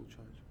 look, it's full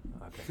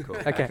charge. Okay, cool.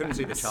 Okay. I couldn't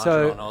see the charger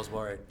So- on, I was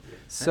worried.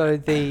 So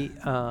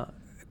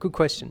good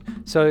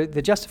question. So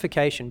the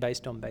justification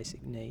based on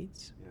basic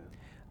needs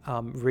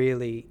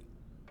really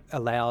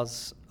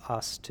allows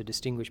us to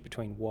distinguish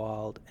between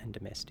wild and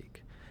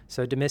domestic.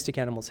 So domestic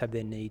animals have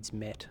their needs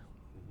met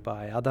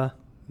by other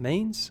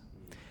means,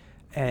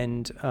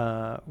 and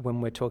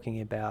when we're talking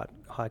about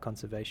high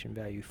conservation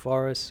value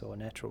forests or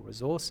natural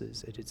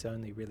resources, it's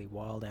only really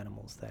wild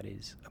animals that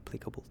is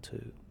applicable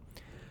to.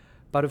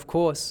 But of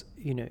course,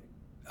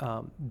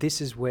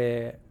 this is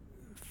where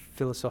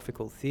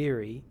philosophical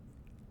theory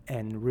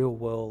and real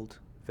world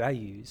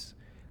values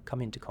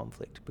come into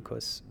conflict,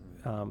 because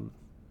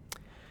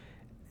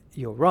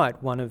you're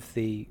right, one of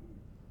the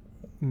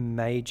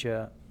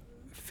major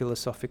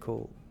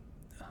philosophical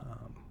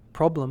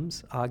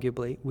problems,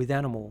 arguably, with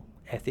animal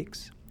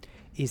ethics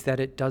is that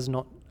it does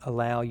not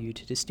allow you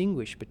to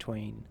distinguish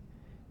between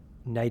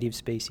native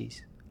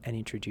species and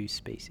introduced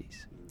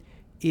species.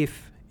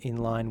 If, in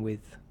line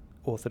with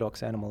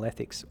orthodox animal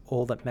ethics,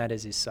 all that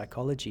matters is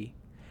psychology,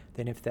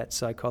 then if that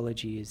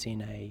psychology is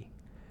in a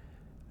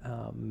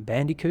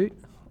bandicoot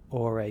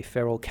or a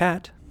feral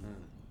cat,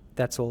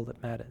 that's all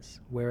that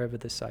matters, wherever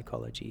the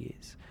psychology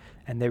is.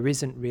 And there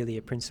isn't really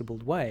a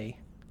principled way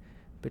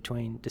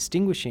between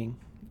distinguishing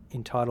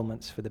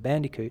entitlements for the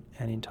bandicoot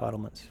and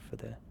entitlements for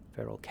the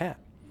feral cat.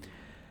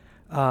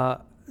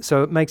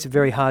 So it makes it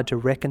very hard to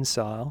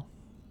reconcile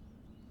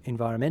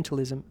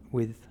environmentalism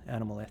with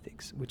animal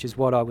ethics, which is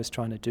what I was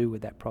trying to do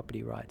with that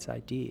property rights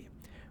idea.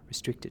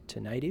 Restrict it to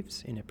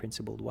natives in a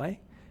principled way,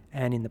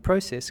 and in the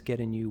process get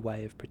a new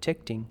way of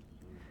protecting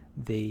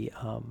the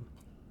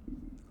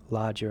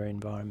larger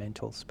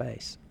environmental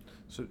space.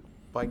 So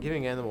by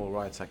giving animal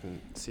rights, I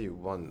can see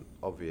one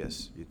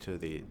obvious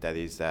utility, that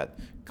is that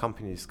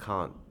companies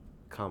can't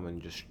come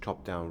and just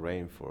chop down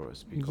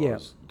rainforests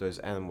because those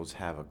animals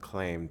have a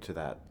claim to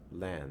that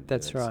land.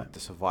 That's right.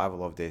 The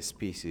survival of their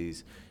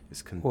species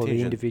is contingent. Or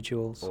the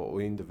individuals. Or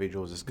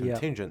individuals is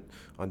contingent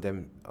on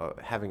them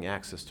having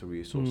access to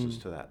resources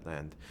to that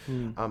land.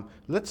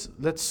 Let's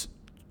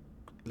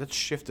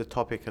shift the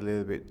topic a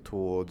little bit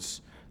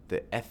towards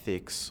the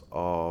ethics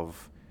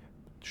of.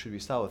 Should we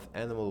start with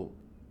animal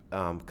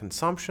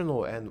consumption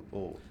or?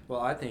 Well,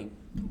 I think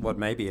what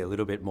may be a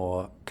little bit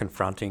more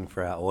confronting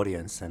for our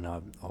audience, and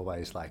I'm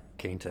always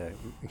keen to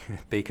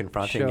be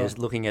confronting, is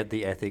looking at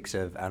the ethics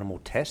of animal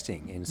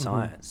testing in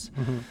science.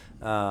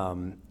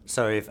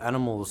 So if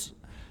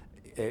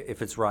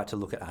it's right to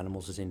look at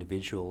animals as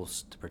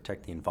individuals to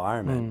protect the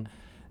environment,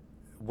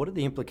 what are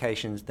the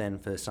implications then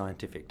for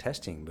scientific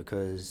testing?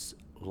 Because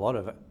a lot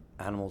of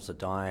animals are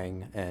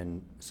dying,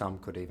 and some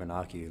could even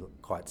argue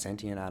quite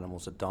sentient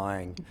animals are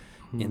dying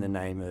in the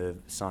name of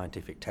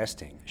scientific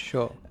testing.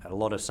 Sure. A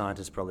lot of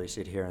scientists probably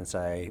sit here and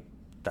say,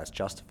 that's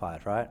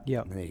justified, right?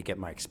 Yeah. I need to get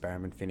my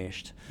experiment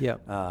finished. Yeah.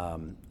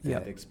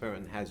 The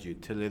experiment has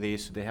utility,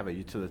 so they have a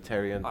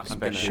utilitarian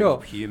perspective. Sure.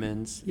 Help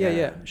humans.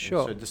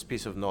 Sure. So this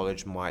piece of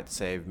knowledge might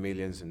save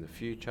millions in the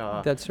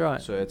future. That's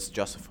right. So it's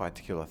justified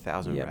to kill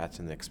 1,000 rats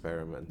in the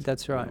experiment.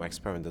 That's right. My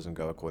experiment doesn't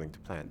go according to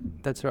plan.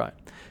 That's right.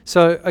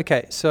 So,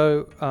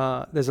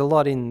 there's a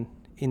lot in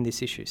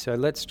this issue. So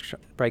let's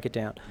break it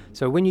down.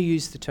 So when you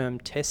use the term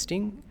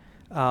testing,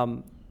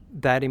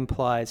 that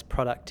implies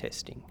product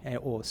testing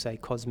or, say,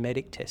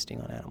 cosmetic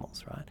testing on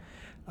animals,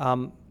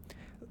 right?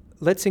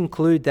 Let's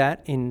include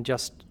that in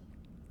just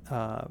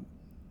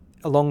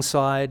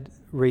alongside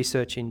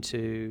research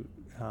into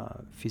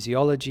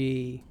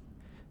physiology,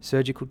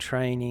 surgical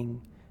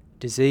training,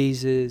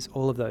 diseases,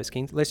 all of those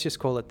things. Let's just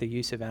call it the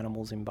use of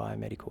animals in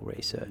biomedical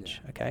research,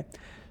 okay?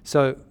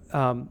 So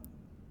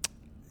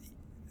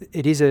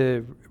it is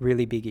a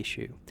really big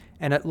issue.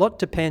 And a lot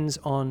depends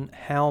on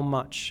how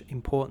much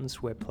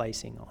importance we're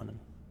placing on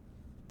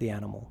the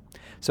animal.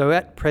 So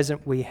at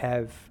present we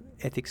have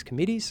ethics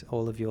committees.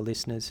 All of your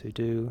listeners who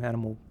do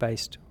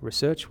animal-based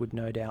research would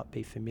no doubt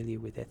be familiar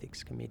with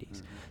ethics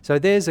committees. So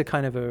there's a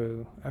kind of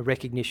a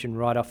recognition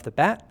right off the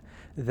bat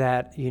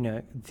that,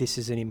 this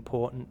is an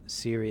important,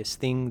 serious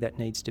thing that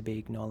needs to be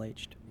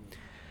acknowledged.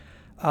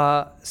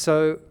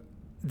 So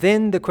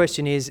then the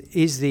question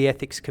is the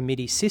ethics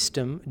committee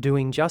system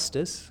doing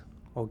justice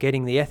or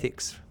getting the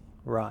ethics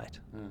right,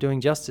 doing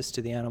justice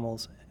to the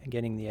animals and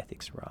getting the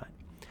ethics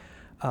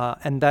right?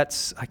 And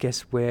that's, I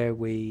guess, where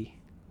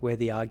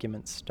the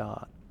arguments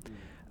start.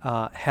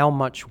 How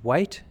much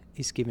weight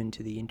is given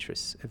to the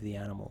interests of the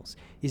animals?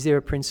 Is there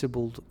a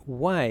principled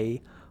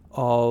way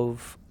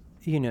of,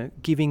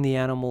 giving the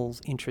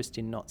animals interest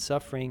in not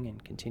suffering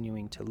and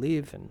continuing to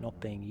live and not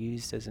being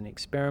used as an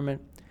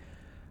experiment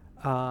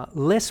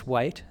less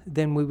weight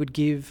than we would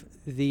give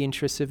the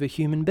interests of a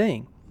human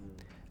being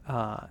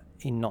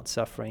in not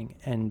suffering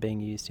and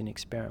being used in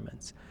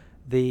experiments?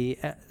 The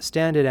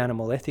standard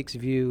animal ethics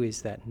view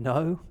is that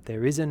no,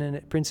 there isn't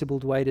a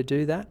principled way to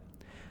do that.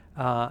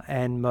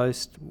 and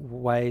most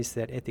ways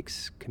that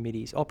ethics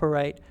committees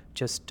operate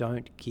just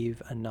don't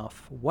give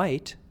enough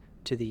weight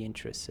to the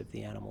interests of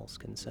the animals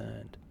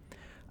concerned.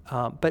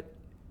 But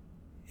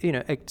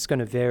it's going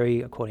to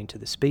vary according to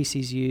the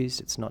species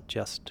used. It's not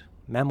just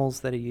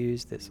mammals that are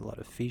used. There's a lot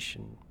of fish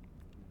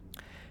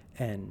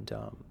and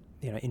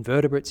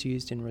invertebrates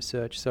used in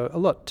research. So a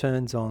lot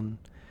turns on,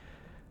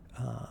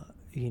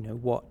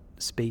 what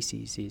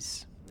species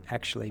is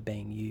actually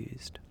being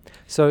used.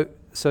 So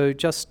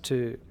just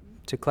to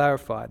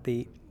clarify,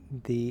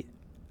 the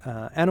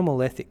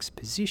animal ethics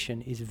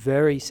position is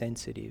very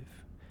sensitive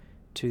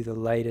to the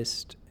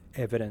latest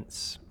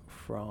evidence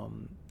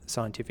from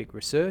scientific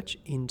research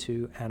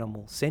into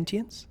animal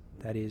sentience,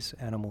 that is,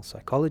 animal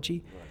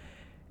psychology,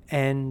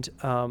 and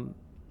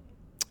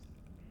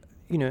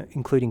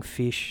including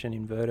fish and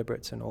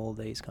invertebrates and all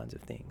these kinds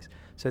of things.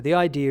 So the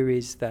idea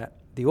is that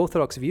the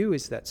orthodox view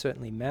is that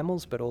certainly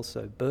mammals, but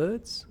also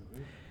birds,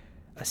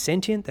 are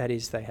sentient, that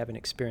is, they have an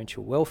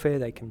experiential welfare,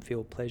 they can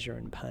feel pleasure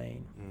and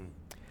pain.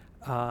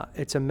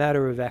 It's a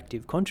matter of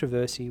active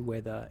controversy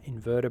whether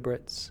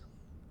invertebrates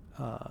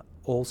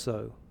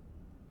also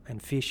and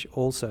fish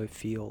also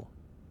feel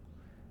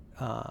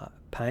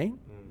pain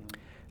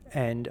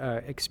and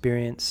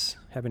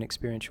have an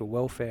experiential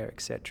welfare,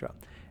 etc.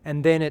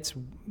 And then it's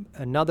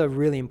another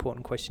really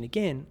important question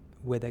again,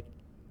 whether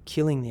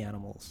killing the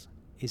animals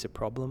is a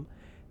problem.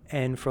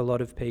 And for a lot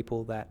of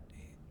people that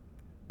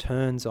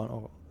turns on,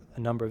 or a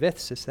number of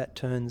ethicists, that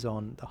turns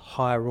on the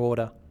higher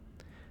order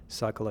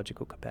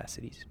psychological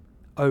capacities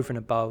over and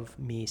above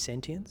mere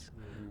sentience,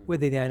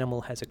 whether the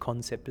animal has a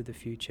concept of the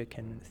future,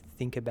 can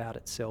think about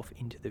itself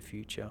into the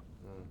future,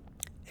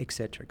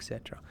 etc.,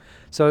 etc.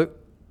 So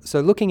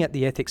looking at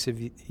the ethics of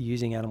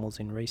using animals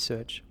in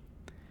research,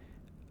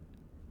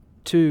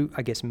 two,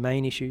 I guess,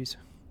 main issues.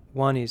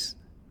 One is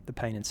the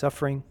pain and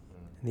suffering,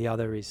 and the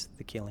other is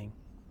the killing.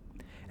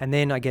 And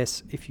then I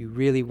guess if you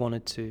really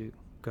wanted to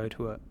go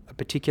to a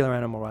particular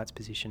animal rights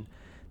position,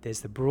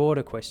 there's the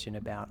broader question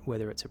about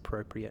whether it's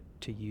appropriate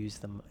to use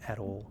them at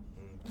all.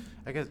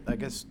 I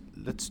guess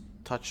let's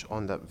touch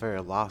on that very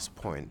last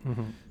point.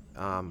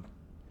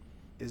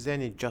 Is there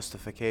any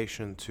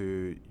justification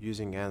to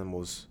using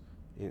animals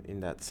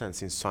in that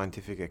sense in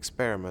scientific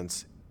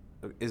experiments?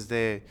 Is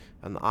there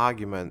an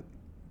argument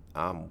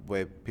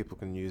where people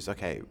can use,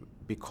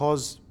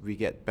 because we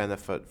get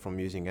benefit from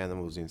using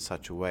animals in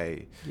such a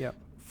way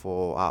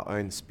for our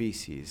own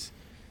species,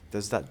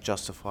 does that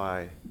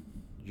justify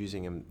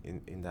using them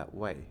in that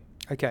way?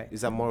 Okay.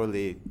 Is that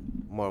morally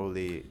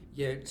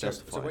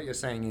justified? So what you're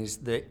saying is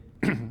that,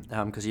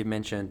 because you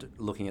mentioned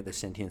looking at the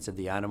sentience of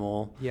the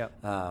animal,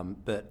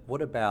 but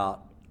what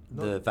about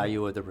the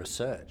value of the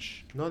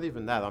research? Not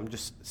even that. I'm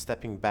just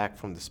stepping back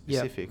from the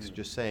specifics,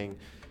 just saying,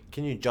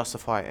 can you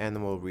justify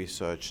animal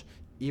research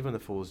even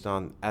if it was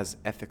done as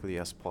ethically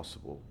as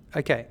possible?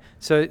 Okay,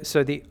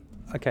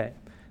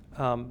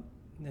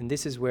 and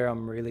this is where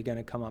I'm really going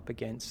to come up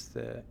against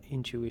the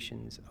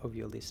intuitions of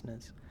your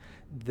listeners.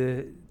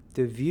 The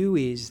view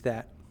is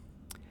that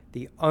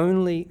the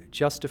only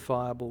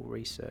justifiable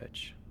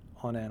research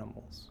on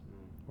animals,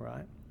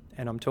 right?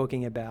 And I'm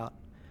talking about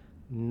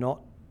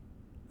not,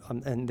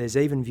 and there's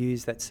even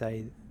views that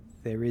say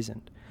there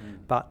isn't,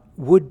 but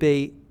would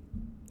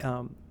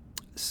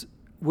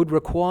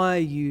require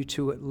you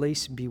to at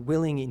least be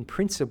willing in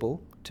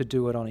principle to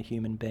do it on a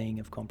human being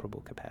of comparable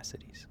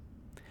capacities.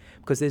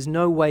 Because there's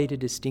no way to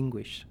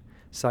distinguish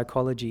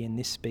psychology in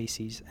this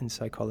species and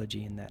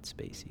psychology in that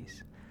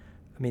species.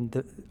 I mean,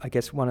 I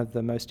guess one of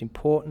the most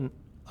important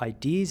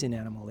ideas in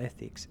animal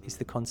ethics is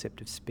the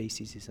concept of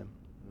speciesism.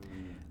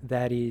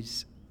 That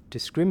is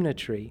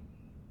discriminatory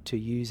to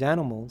use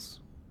animals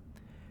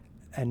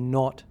and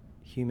not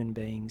human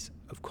beings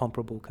of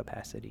comparable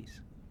capacities,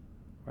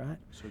 right?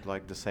 So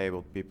like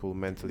disabled people,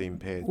 mentally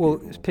impaired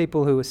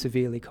people who are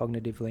severely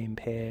cognitively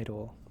impaired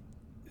or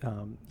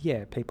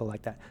people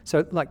like that.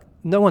 So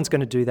no one's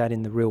going to do that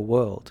in the real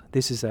world.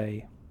 This is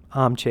a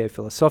armchair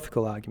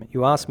philosophical argument.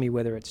 You ask me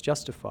whether it's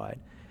justified.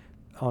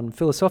 On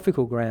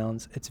philosophical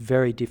grounds, it's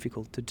very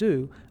difficult to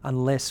do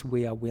unless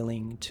we are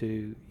willing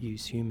to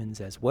use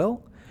humans as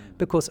well,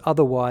 because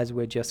otherwise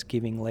we're just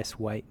giving less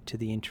weight to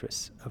the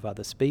interests of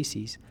other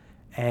species.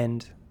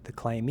 And the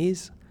claim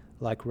is,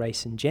 like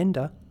race and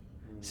gender,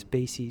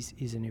 species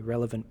is an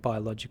irrelevant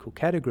biological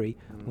category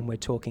when we're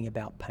talking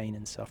about pain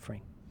and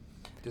suffering.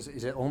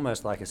 Is it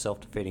almost like a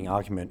self-defeating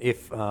argument?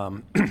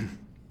 Because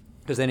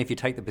then if you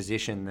take the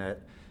position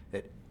that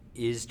it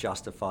is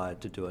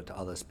justified to do it to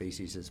other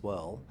species as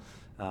well,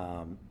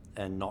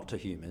 and not to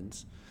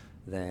humans,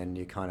 then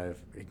you're kind of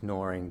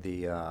ignoring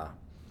the... I'm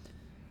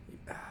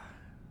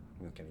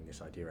not getting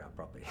this idea out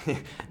properly.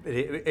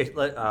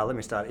 Let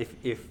me start.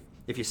 If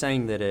you're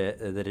saying that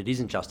it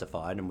isn't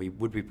justified and we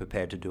would be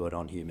prepared to do it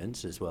on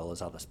humans as well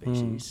as other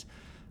species,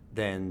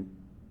 then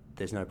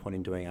there's no point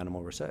in doing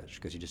animal research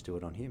because you just do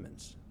it on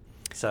humans.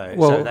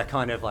 So that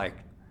kind of well,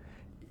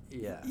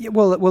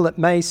 it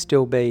may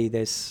still be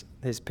there's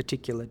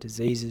particular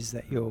diseases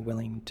that you're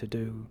willing to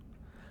do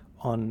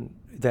on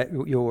that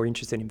you're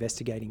interested in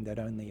investigating that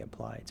only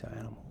apply to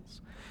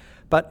animals.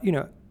 But, you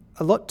know,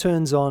 a lot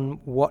turns on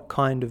what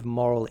kind of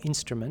moral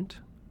instrument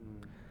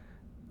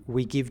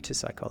we give to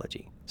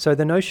psychology. So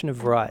the notion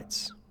of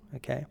rights,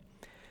 okay,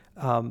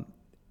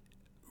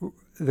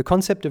 the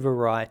concept of a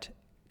right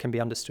can be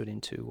understood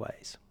in two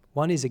ways.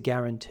 One is a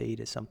guarantee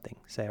to something,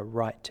 say a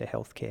right to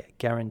healthcare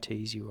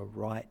guarantees you a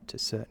right to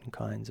certain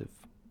kinds of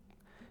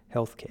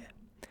healthcare.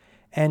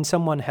 And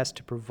someone has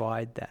to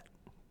provide that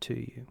to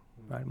you,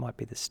 right? It might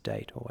be the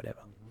state or whatever.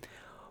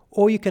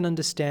 Or you can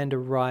understand a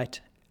right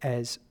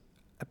as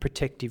a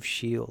protective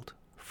shield,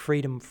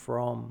 freedom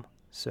from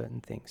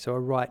certain things. So a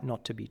right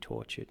not to be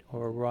tortured,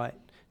 or a right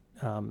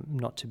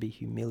not to be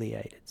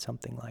humiliated,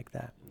 something like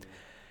that.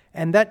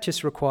 And that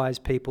just requires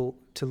people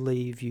to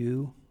leave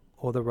you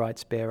or the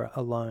rights bearer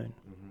alone,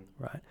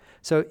 right?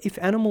 So if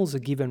animals are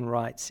given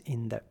rights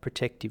in that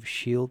protective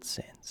shield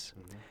sense,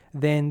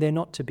 then they're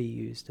not to be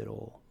used at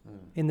all.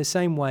 In the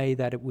same way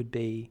that it would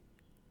be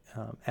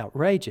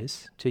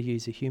outrageous to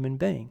use a human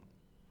being,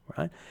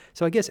 right?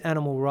 So I guess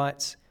animal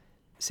rights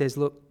says,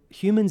 look,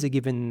 humans are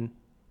given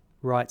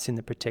rights in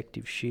the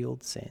protective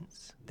shield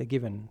sense. They're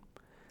given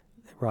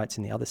rights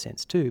in the other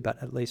sense too,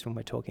 but at least when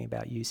we're talking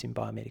about use in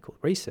biomedical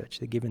research,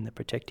 they're given the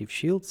protective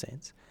shield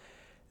sense.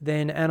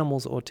 Then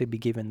animals ought to be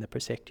given the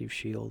protective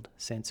shield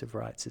sense of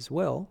rights as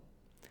well,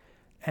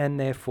 and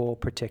therefore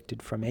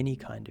protected from any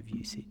kind of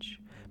usage.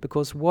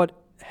 Because what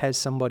has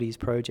somebody's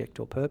project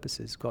or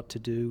purposes got to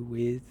do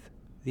with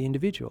the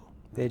individual?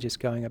 They're just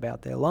going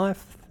about their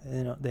life,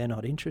 they're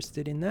not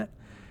interested in that.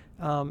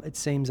 It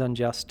seems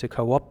unjust to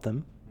co-opt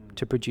them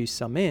to produce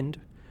some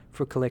end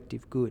for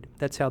collective good.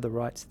 That's how the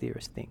rights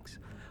theorist thinks.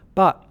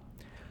 But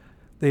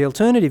the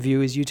alternative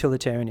view is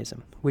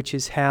utilitarianism, which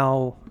is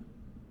how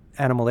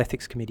animal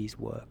ethics committees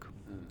work.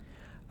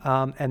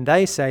 And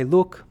they say,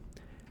 look,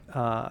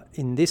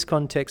 in this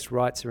context,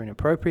 rights are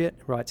inappropriate.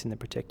 Rights in the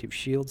protective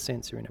shield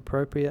sense are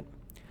inappropriate.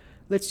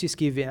 Let's just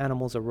give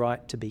animals a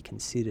right to be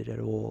considered at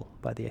all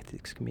by the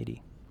ethics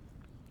committee.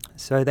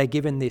 So they're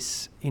given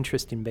this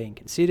interest in being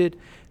considered.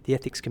 The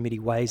ethics committee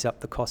weighs up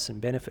the costs and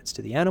benefits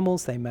to the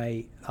animals. They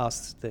may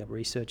ask the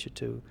researcher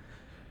to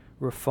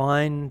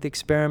refine the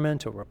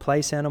experiment or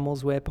replace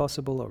animals where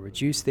possible or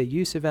reduce their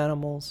use of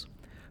animals.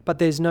 But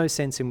there's no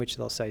sense in which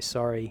they'll say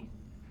sorry,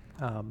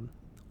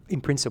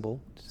 in principle,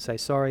 say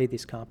sorry,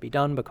 this can't be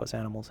done because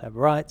animals have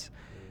rights.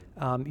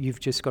 You've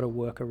just got to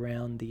work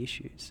around the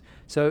issues.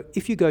 So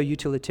if you go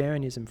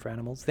utilitarianism for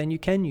animals, then you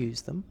can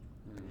use them.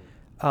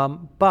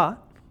 But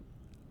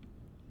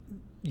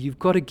you've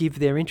got to give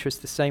their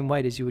interest the same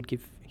weight as you would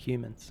give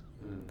humans,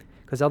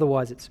 because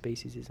otherwise it's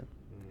speciesism.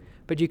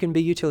 But you can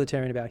be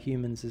utilitarian about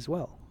humans as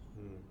well.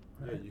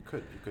 Yeah, you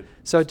could.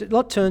 So a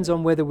lot turns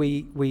on whether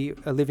we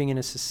are living in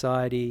a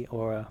society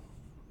or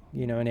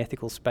an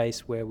ethical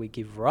space where we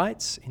give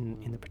rights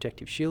in the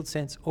protective shield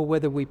sense, or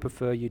whether we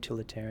prefer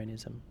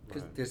utilitarianism.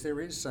 Because there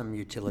is some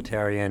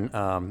utilitarian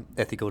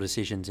ethical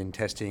decisions in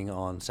testing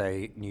on,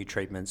 say, new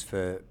treatments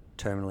for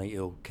terminally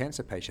ill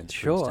cancer patients,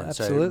 for instance.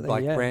 Absolutely. So,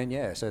 like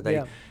yeah. So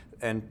they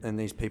and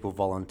these people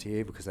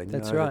volunteer because they know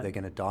that they're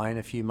going to die in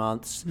a few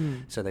months.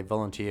 So they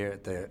volunteer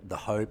at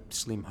the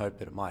slim hope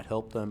that it might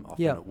help them.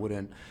 Often it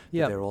wouldn't.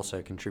 But they're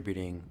also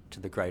contributing to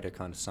the greater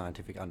kind of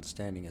scientific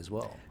understanding as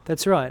well.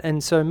 That's right.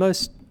 And so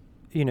most,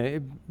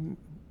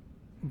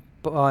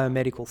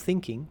 biomedical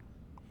thinking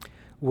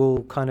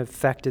will kind of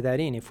factor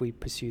that in. If we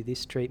pursue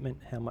this treatment,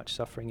 how much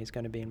suffering is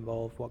going to be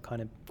involved, what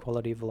kind of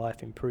quality of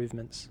life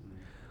improvements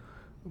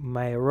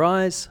may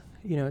arise.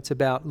 It's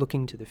about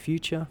looking to the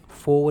future,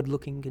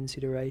 forward-looking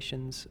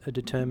considerations are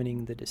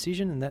determining the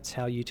decision, and that's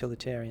how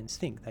utilitarians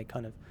think. They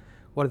kind of,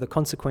 what are the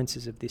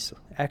consequences of this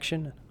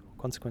action,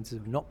 consequences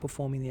of not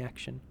performing the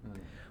action,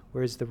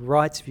 whereas the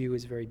rights view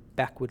is very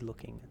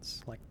backward-looking.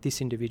 It's like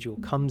this individual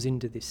comes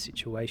into this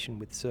situation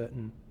with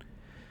certain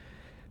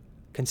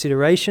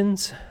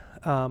considerations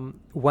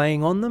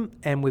weighing on them,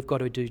 and we've got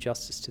to do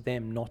justice to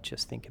them, not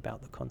just think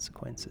about the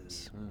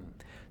consequences.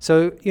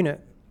 So,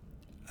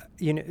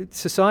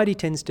 society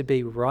tends to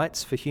be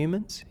rights for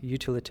humans,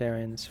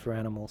 utilitarians for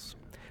animals,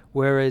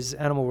 whereas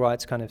animal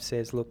rights kind of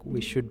says, look,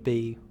 we should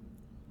be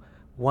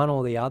one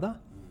or the other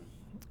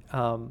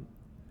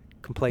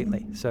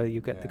completely. So you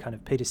get the kind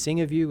of Peter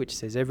Singer view, which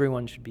says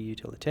everyone should be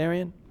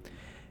utilitarian,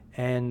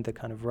 and the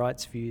kind of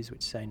rights views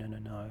which say,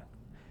 no,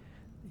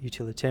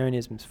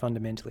 utilitarianism is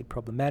fundamentally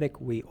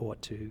problematic. We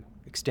ought to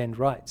extend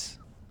rights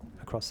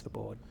across the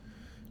board.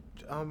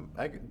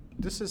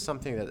 This is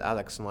something that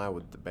Alex and I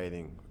were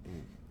debating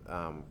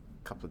a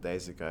couple of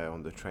days ago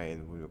on the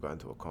train when we were going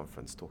to a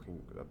conference,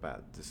 talking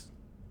about this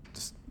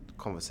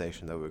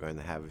conversation that we're going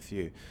to have with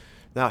you.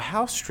 Now,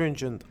 how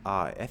stringent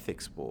are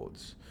ethics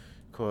boards?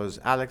 Because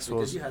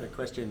you had a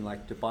question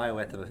like, do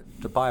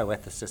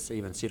bioethicists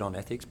even sit on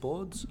ethics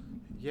boards?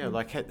 Yeah,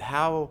 like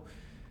how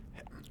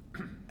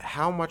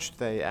much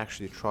they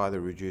actually try to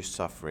reduce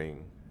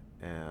suffering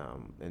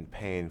and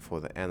pain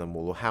for the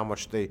animal, or how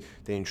much they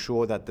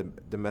ensure that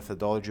the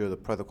methodology or the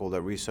protocol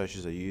that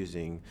researchers are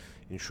using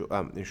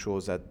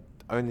ensures that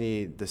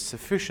only the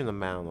sufficient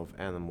amount of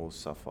animals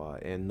suffer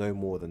and no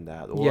more than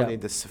that, or Yeah. only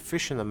the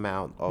sufficient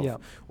amount of, Yeah.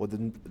 or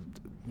the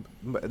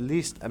at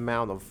least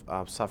amount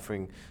of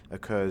suffering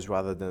occurs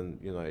rather than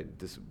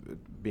this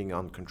being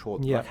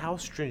uncontrolled. Yeah. Like, how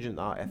stringent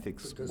are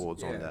ethics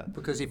boards on that?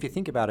 Because if you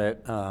think about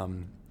it,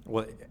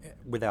 well,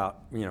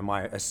 without,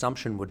 my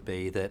assumption would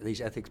be that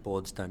these ethics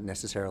boards don't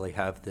necessarily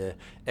have the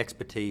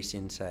expertise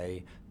in,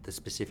 say, the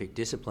specific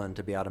discipline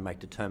to be able to make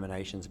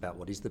determinations about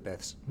what is the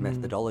best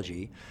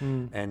methodology.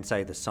 And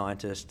say the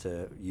scientist,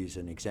 to use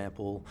an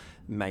example,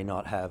 may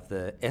not have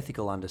the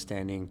ethical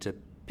understanding to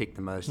pick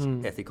the most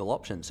ethical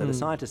option. So the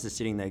scientist is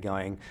sitting there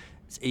going,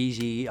 it's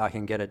easy, I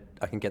can get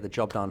the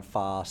job done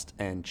fast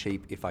and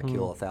cheap if I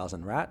kill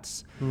 1,000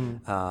 rats.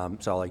 So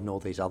I'll ignore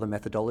these other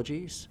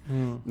methodologies.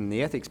 And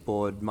the ethics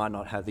board might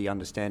not have the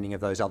understanding of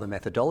those other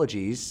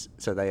methodologies,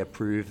 so they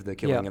approve the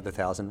killing of the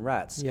 1,000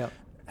 rats. Yeah.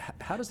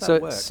 How does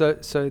that work?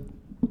 So,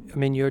 I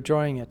mean, you're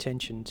drawing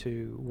attention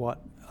to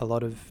what a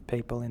lot of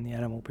people in the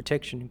animal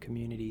protection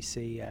community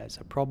see as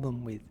a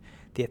problem with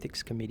the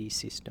ethics committee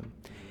system,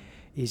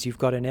 is you've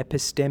got an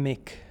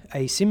epistemic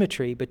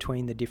asymmetry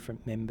between the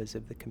different members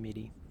of the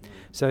committee.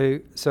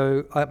 So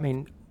I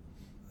mean,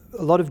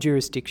 a lot of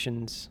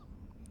jurisdictions,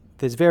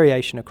 there's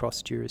variation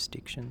across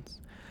jurisdictions,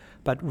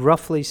 but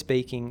roughly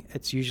speaking,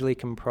 it's usually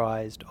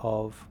comprised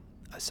of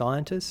a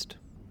scientist,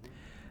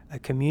 a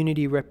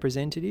community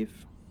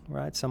representative,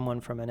 right?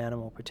 Someone from an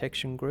animal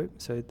protection group.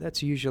 So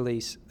that's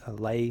usually a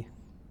lay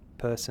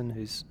person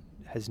has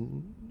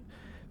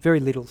very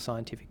little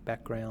scientific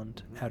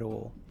background at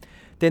all.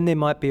 Then there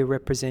might be a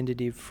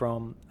representative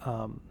from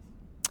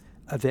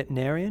a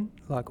veterinarian,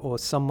 or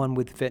someone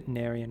with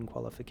veterinarian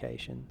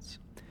qualifications,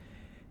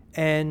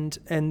 and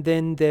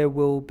then there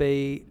will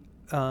be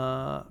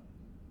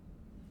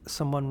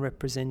someone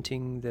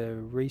representing the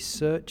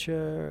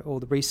researcher or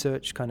the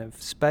research kind of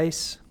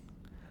space,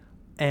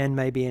 and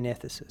maybe an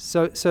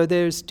ethicist. So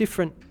there's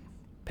different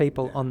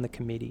people on the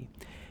committee,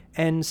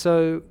 and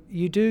so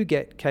you do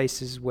get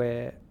cases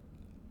where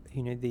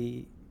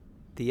the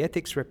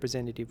ethics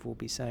representative will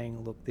be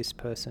saying, look, this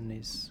person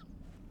is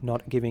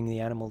not giving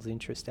the animal's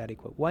interest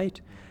adequate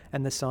weight,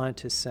 and the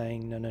scientist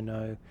saying,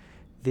 no,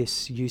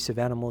 this use of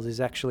animals is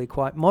actually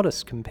quite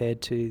modest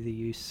compared to the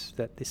use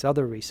that this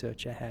other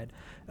researcher had.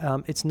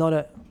 It's not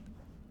a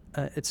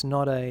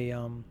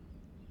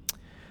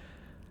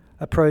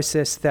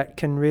process that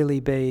can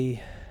really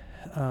be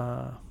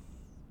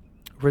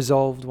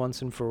resolved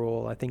once and for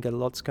all. I think a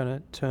lot's going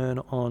to turn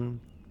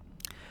on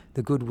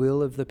the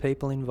goodwill of the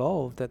people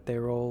involved, that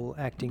they're all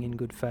acting in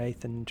good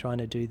faith and trying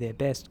to do their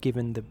best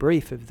given the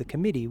brief of the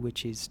committee,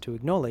 which is to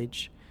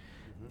acknowledge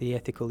the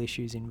ethical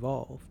issues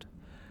involved.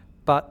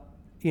 But,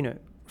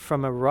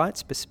 from a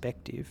rights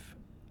perspective,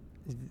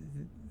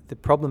 the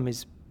problem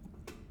is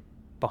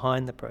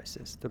behind the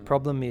process. The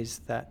problem is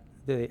that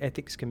the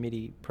ethics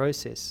committee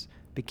process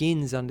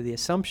begins under the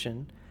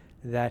assumption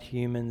that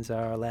humans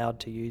are allowed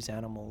to use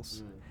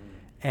animals.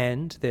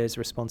 And there's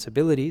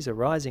responsibilities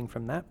arising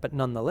from that, but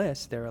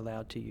nonetheless, they're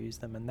allowed to use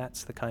them. And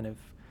that's the kind of,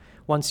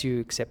 once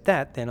you accept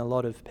that, then a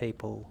lot of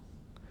people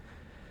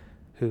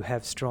who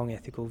have strong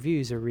ethical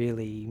views are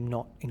really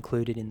not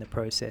included in the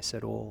process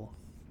at all.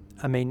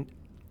 I mean,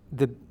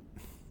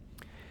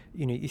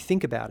 you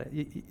think about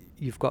it,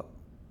 you've got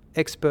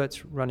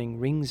experts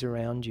running rings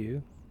around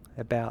you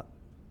about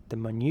the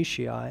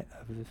minutiae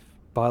of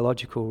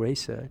biological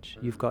research.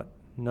 You've got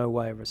no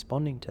way of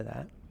responding to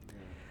that.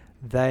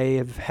 They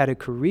have had a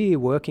career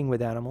working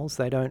with animals.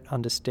 They don't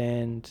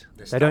understand.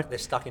 They're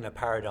stuck in a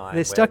paradigm.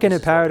 They're stuck in a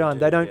paradigm.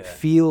 They don't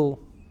feel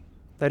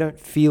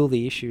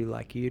the issue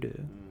like you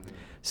do.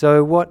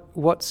 So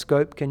what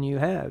scope can you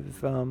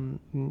have?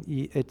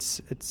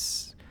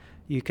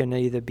 You can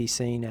either be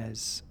seen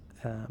as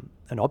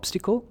an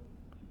obstacle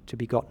to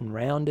be gotten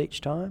round each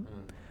time,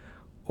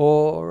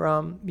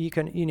 or you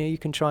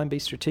can try and be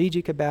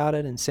strategic about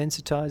it and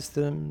sensitize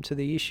them to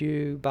the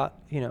issue. But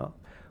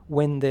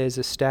when there's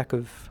a stack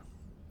of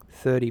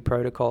 30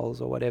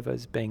 protocols or whatever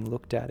is being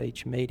looked at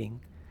each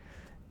meeting,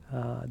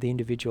 the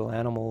individual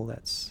animal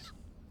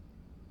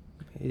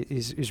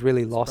is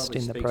really lost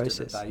in the process.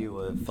 To the value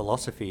of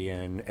philosophy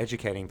and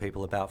educating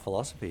people about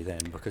philosophy then,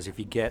 because if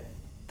you get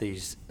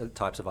these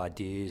types of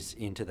ideas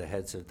into the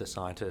heads of the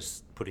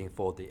scientists putting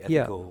forward the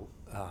ethical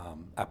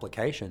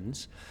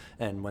applications,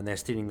 and when they're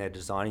sitting there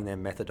designing their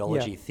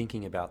methodology,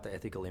 thinking about the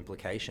ethical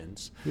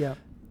implications,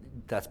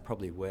 that's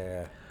probably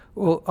where...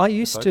 Well, I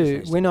used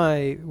to, when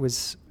I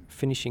was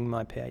finishing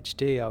my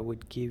PhD, I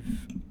would give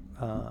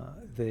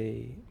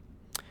the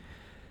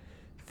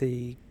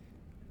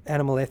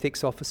animal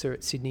ethics officer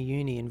at Sydney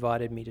Uni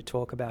invited me to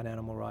talk about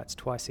animal rights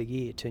twice a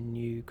year to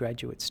new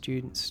graduate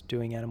students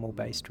doing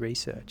animal-based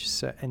research.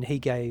 So, and he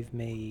gave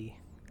me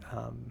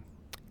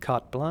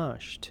carte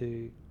blanche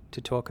to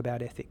talk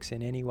about ethics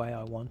in any way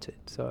I wanted.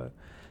 So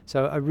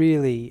I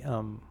really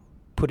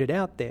put it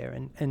out there,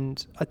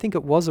 and I think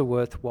it was a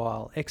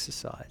worthwhile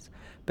exercise.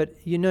 But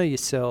you know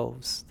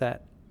yourselves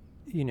that,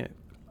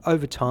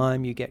 over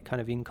time you get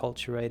kind of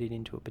enculturated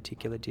into a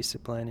particular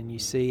discipline, and you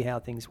see how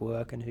things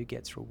work and who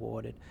gets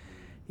rewarded.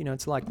 you know,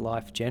 it's like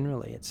life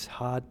generally. It's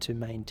hard to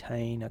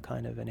maintain a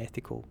kind of an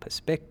ethical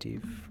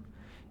perspective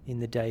in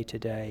the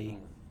day-to-day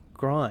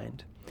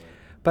grind.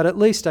 But at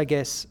least, I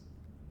guess,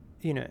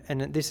 you know,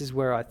 and this is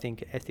where I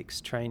think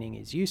ethics training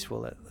is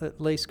useful, at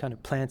least kind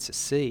of plants a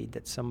seed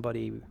that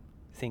somebody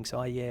thinks,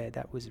 oh yeah,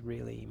 that was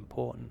really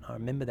important. I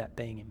remember that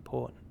being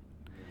important.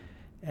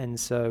 And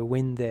so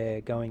when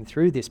they're going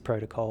through this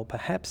protocol,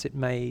 perhaps it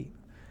may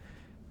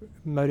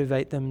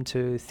motivate them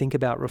to think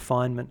about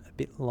refinement a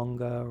bit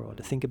longer, or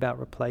to think about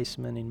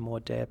replacement in more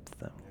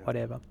depth, or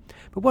whatever.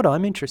 But what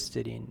I'm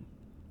interested in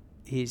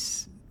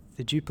is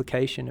the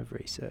duplication of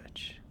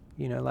research.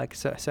 You know, like,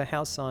 so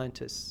how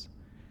scientists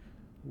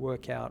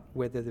work out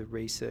whether the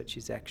research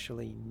is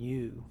actually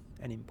new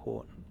and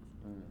important.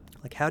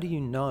 Like, how do you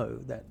know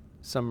that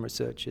some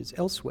researchers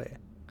elsewhere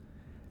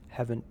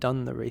haven't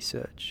done the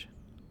research?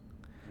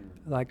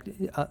 Like,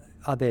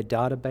 are there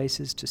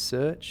databases to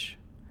search?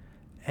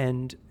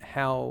 And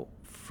how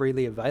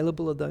freely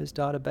available are those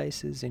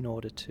databases in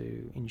order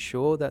to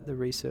ensure that the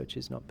research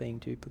is not being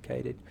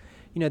duplicated?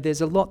 You know,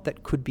 there's a lot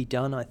that could be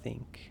done, I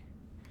think,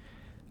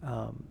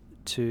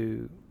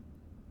 to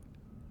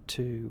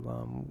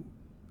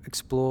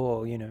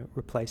explore, you know,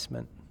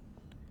 replacement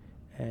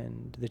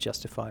and the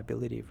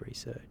justifiability of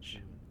research.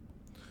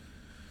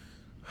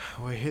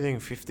 We're hitting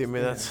 50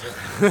 minutes.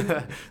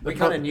 We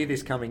kind of knew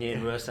this coming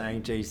in. We were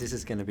saying, geez, this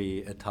is going to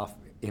be a tough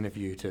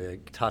interview to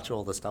touch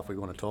all the stuff we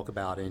want to talk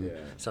about in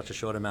such a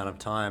short amount of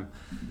time.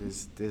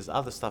 There's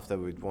other stuff that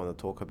we'd want to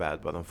talk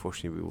about, but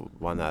unfortunately we will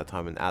run out of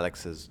time, and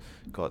Alex has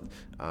got...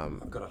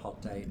 I've got a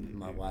hot date with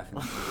my wife.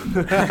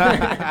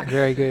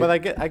 Very good. But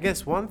I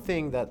guess one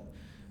thing that...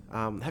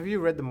 have you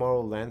read The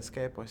Moral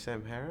Landscape by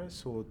Sam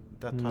Harris, or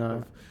that type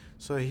of...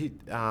 So he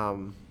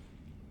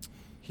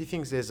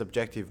thinks there's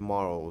objective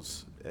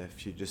morals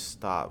if you just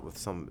start with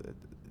some...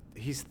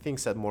 He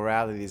thinks that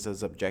morality is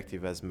as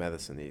objective as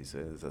medicine is.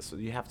 So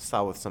you have to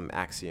start with some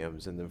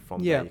axioms, and then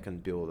from there you can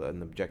build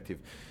an objective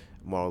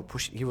moral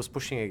push. He was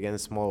pushing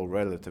against moral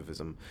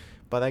relativism.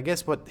 But I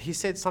guess what he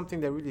said,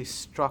 something that really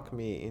struck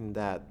me in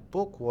that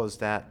book, was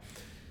that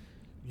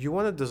you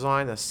want to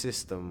design a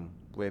system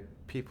where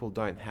people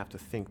don't have to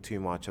think too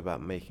much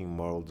about making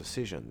moral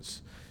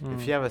decisions.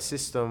 If you have a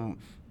system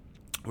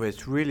where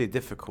it's really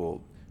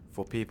difficult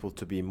for people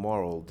to be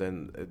moral,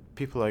 then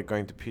people are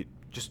going to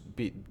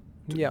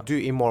do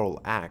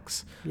immoral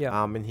acts.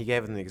 And he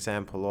gave an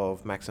example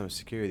of maximum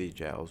security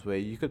jails, where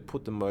you could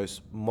put the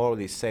most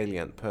morally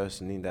salient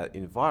person in that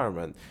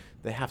environment.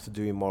 They have to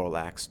do immoral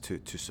acts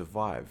to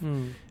survive.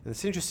 And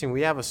it's interesting,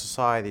 we have a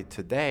society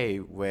today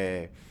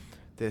where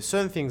there's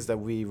certain things that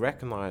we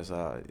recognize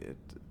are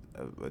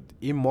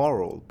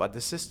immoral, but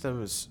the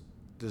system is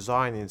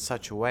designed in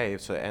such a way,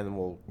 so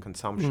animal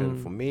consumption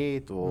for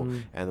meat, or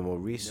animal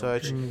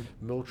research,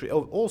 military,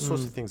 all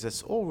sorts of things,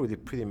 that's all really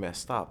pretty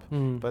messed up.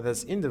 But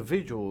as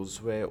individuals,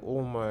 we're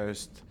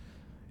almost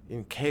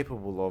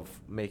incapable of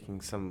making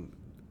some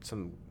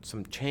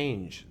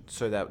change,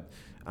 so that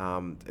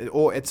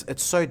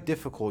it's so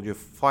difficult, you're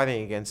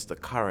fighting against the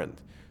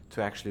current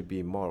to actually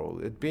be moral.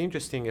 It'd be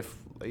interesting if,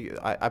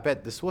 I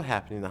bet this will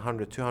happen in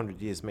 100,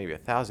 200 years, maybe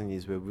 1,000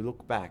 years, where we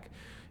look back.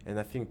 And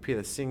I think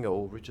Peter Singer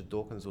or Richard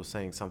Dawkins was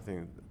saying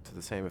something to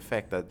the same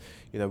effect, that,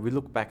 you know, we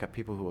look back at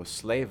people who were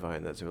slave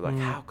owners, and we're like,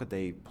 how could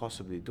they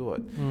possibly do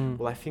it?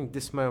 Well, I think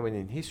this moment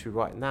in history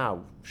right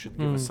now should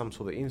give us some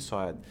sort of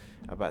insight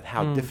about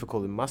how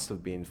difficult it must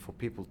have been for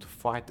people to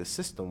fight the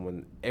system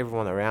when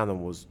everyone around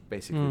them was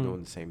basically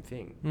doing the same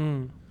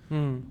thing.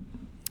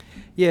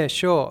 Yeah,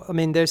 sure. I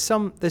mean, there's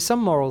some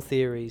moral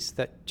theories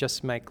that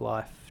just make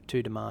life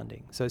too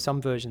demanding. So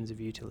some versions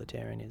of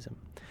utilitarianism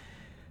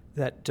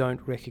that don't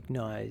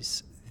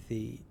recognise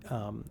the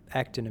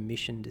act and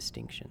omission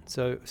distinction.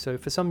 So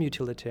for some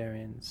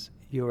utilitarians,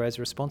 you're as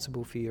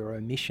responsible for your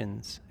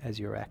omissions as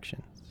your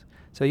actions.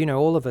 So, you know,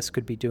 all of us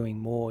could be doing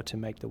more to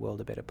make the world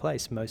a better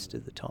place most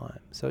of the time.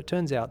 So it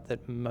turns out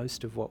that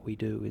most of what we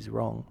do is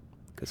wrong,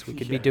 because we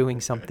could be doing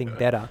something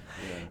better.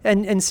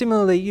 And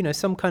similarly, you know,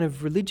 some kind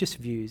of religious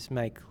views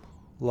make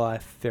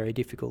life very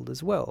difficult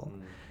as well.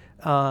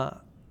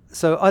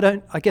 So I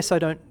don't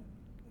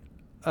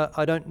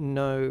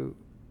know.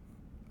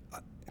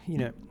 You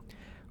know,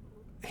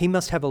 he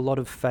must have a lot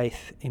of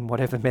faith in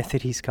whatever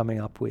method he's coming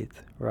up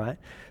with, right?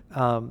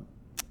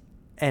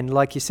 And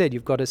like you said,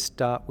 you've got to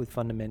start with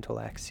fundamental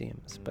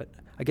axioms. But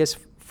I guess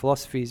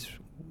philosophy's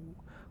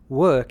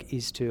work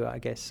is to, I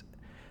guess,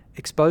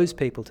 expose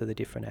people to the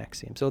different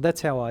axioms. So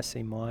that's how I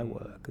see my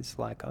work. It's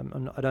like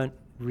I don't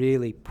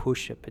really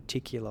push a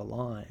particular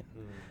line.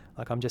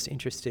 Like, I'm just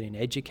interested in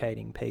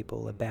educating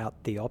people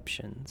about the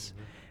options.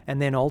 And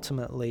then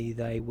ultimately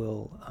they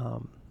will...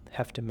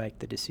 have to make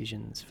the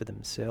decisions for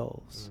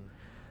themselves.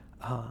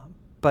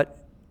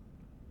 But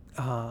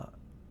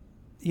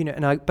you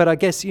know, but I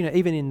guess, you know,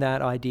 even in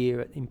that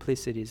idea,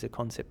 implicit is a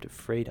concept of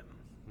freedom,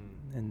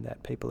 and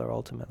that people are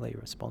ultimately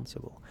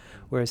responsible.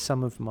 Whereas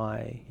some of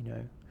my, you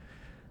know,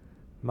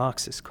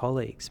 Marxist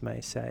colleagues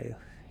may say,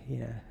 you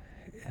know,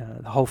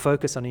 the whole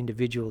focus on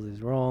individuals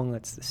is wrong.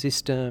 That's the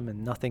system,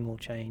 and nothing will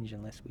change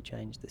unless we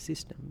change the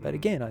system. But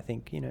again, I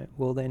think,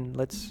 well, then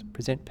let's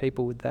present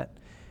people with that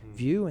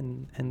view,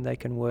 and they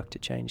can work to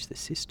change the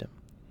system.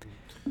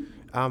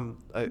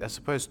 I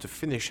suppose to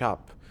finish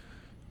up,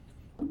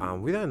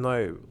 we don't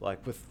know, like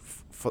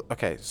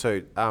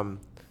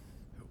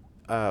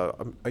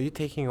are you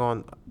taking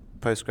on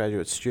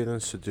postgraduate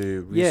students to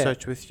do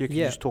research with you? Can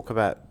you just talk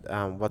about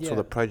what sort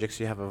of projects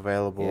you have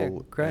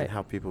available and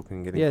how people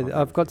can get in contact?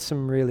 Yeah, I've got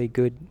some really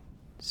good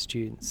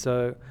students.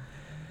 So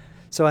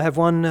I have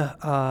one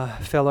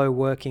fellow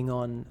working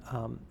on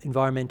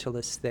environmental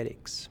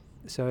aesthetics.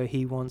 So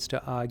he wants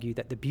to argue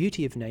that the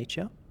beauty of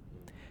nature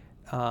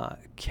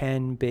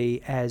can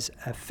be as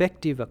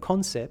effective a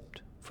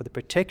concept for the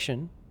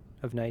protection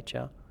of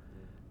nature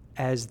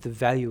as the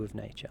value of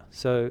nature.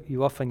 So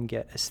you often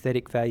get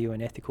aesthetic value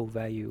and ethical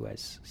value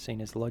as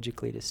seen as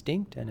logically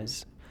distinct,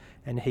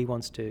 and he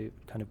wants to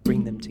kind of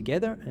bring them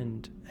together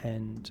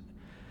and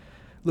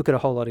look at a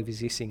whole lot of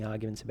existing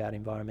arguments about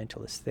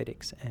environmental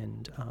aesthetics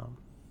and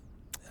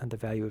the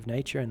value of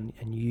nature,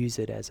 and use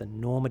it as a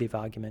normative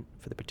argument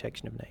for the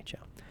protection of nature.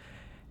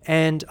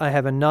 And I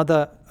have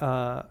another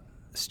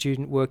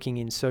student working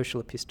in social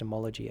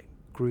epistemology,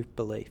 group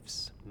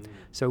beliefs.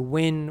 So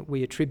when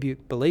we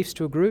attribute beliefs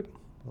to a group,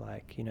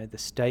 like, the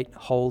state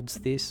holds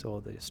this,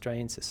 or the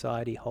Australian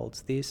society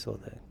holds this, or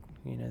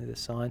the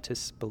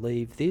scientists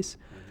believe this,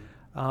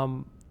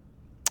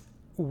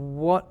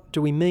 what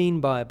do we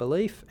mean by a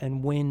belief,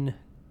 and when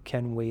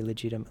can we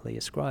legitimately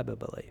ascribe a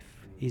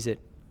belief? Is it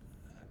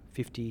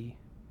 50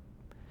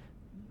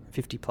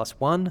 plus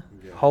 1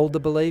 hold the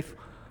belief,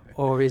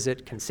 or is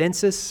it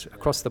consensus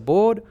across the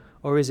board,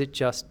 or is it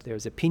just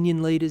there's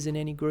opinion leaders in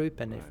any group,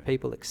 and if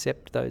people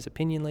accept those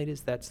opinion leaders,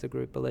 that's the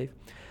group belief?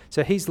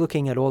 So he's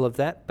looking at all of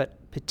that,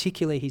 but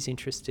particularly he's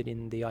interested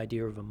in the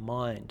idea of a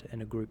mind and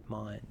a group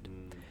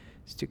mind.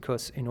 It's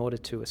because in order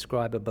to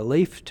ascribe a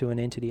belief to an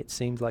entity, it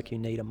seems like you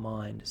need a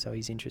mind. So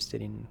he's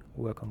interested in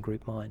work on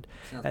group mind.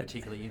 Sounds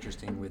particularly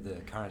interesting with the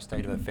current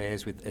state of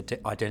affairs with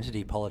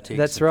identity politics.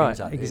 That's and right.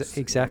 Things like this.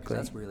 Exactly.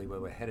 That's really where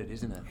we're headed,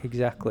 isn't it?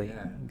 Exactly.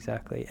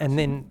 And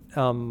then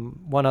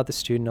one other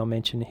student I'll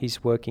mention,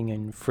 he's working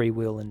in free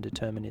will and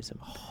determinism.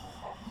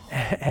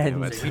 And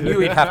we knew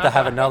we'd have to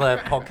have another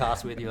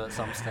podcast with you at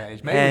some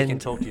stage. Maybe we can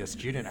talk to your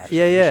student.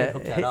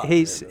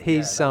 Actually,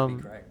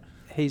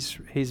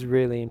 he's a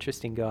really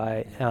interesting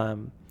guy,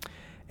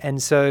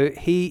 and so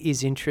he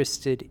is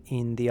interested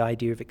in the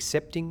idea of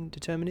accepting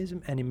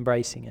determinism and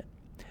embracing it,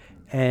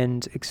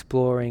 and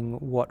exploring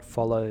what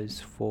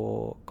follows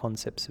for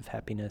concepts of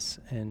happiness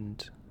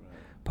and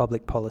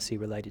public policy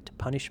related to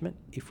punishment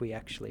if we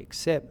actually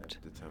accept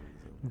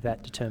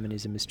that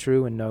determinism is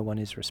true and no one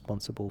is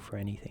responsible for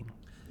anything.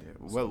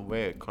 Well,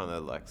 we're kind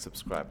of like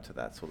subscribed to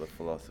that sort of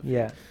philosophy.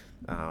 Yeah.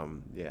 I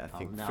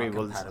think free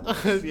will is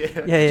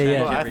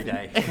every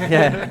day.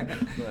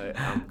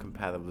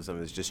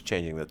 Compatibilism is just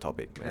changing the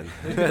topic, man.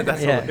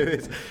 That's all it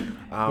is.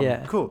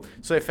 Cool.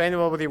 So if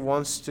anybody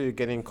wants to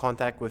get in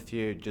contact with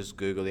you, just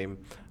Google him.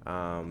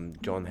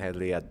 John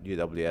Hadley at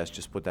UWS.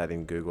 Just put that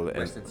in Google.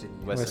 Western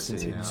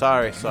Sydney.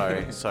 Sorry.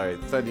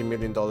 $30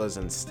 million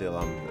and still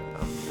on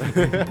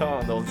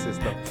the old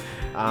system.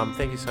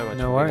 Thank you so much.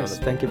 No worries.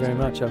 Thank you very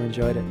much. I've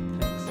enjoyed it.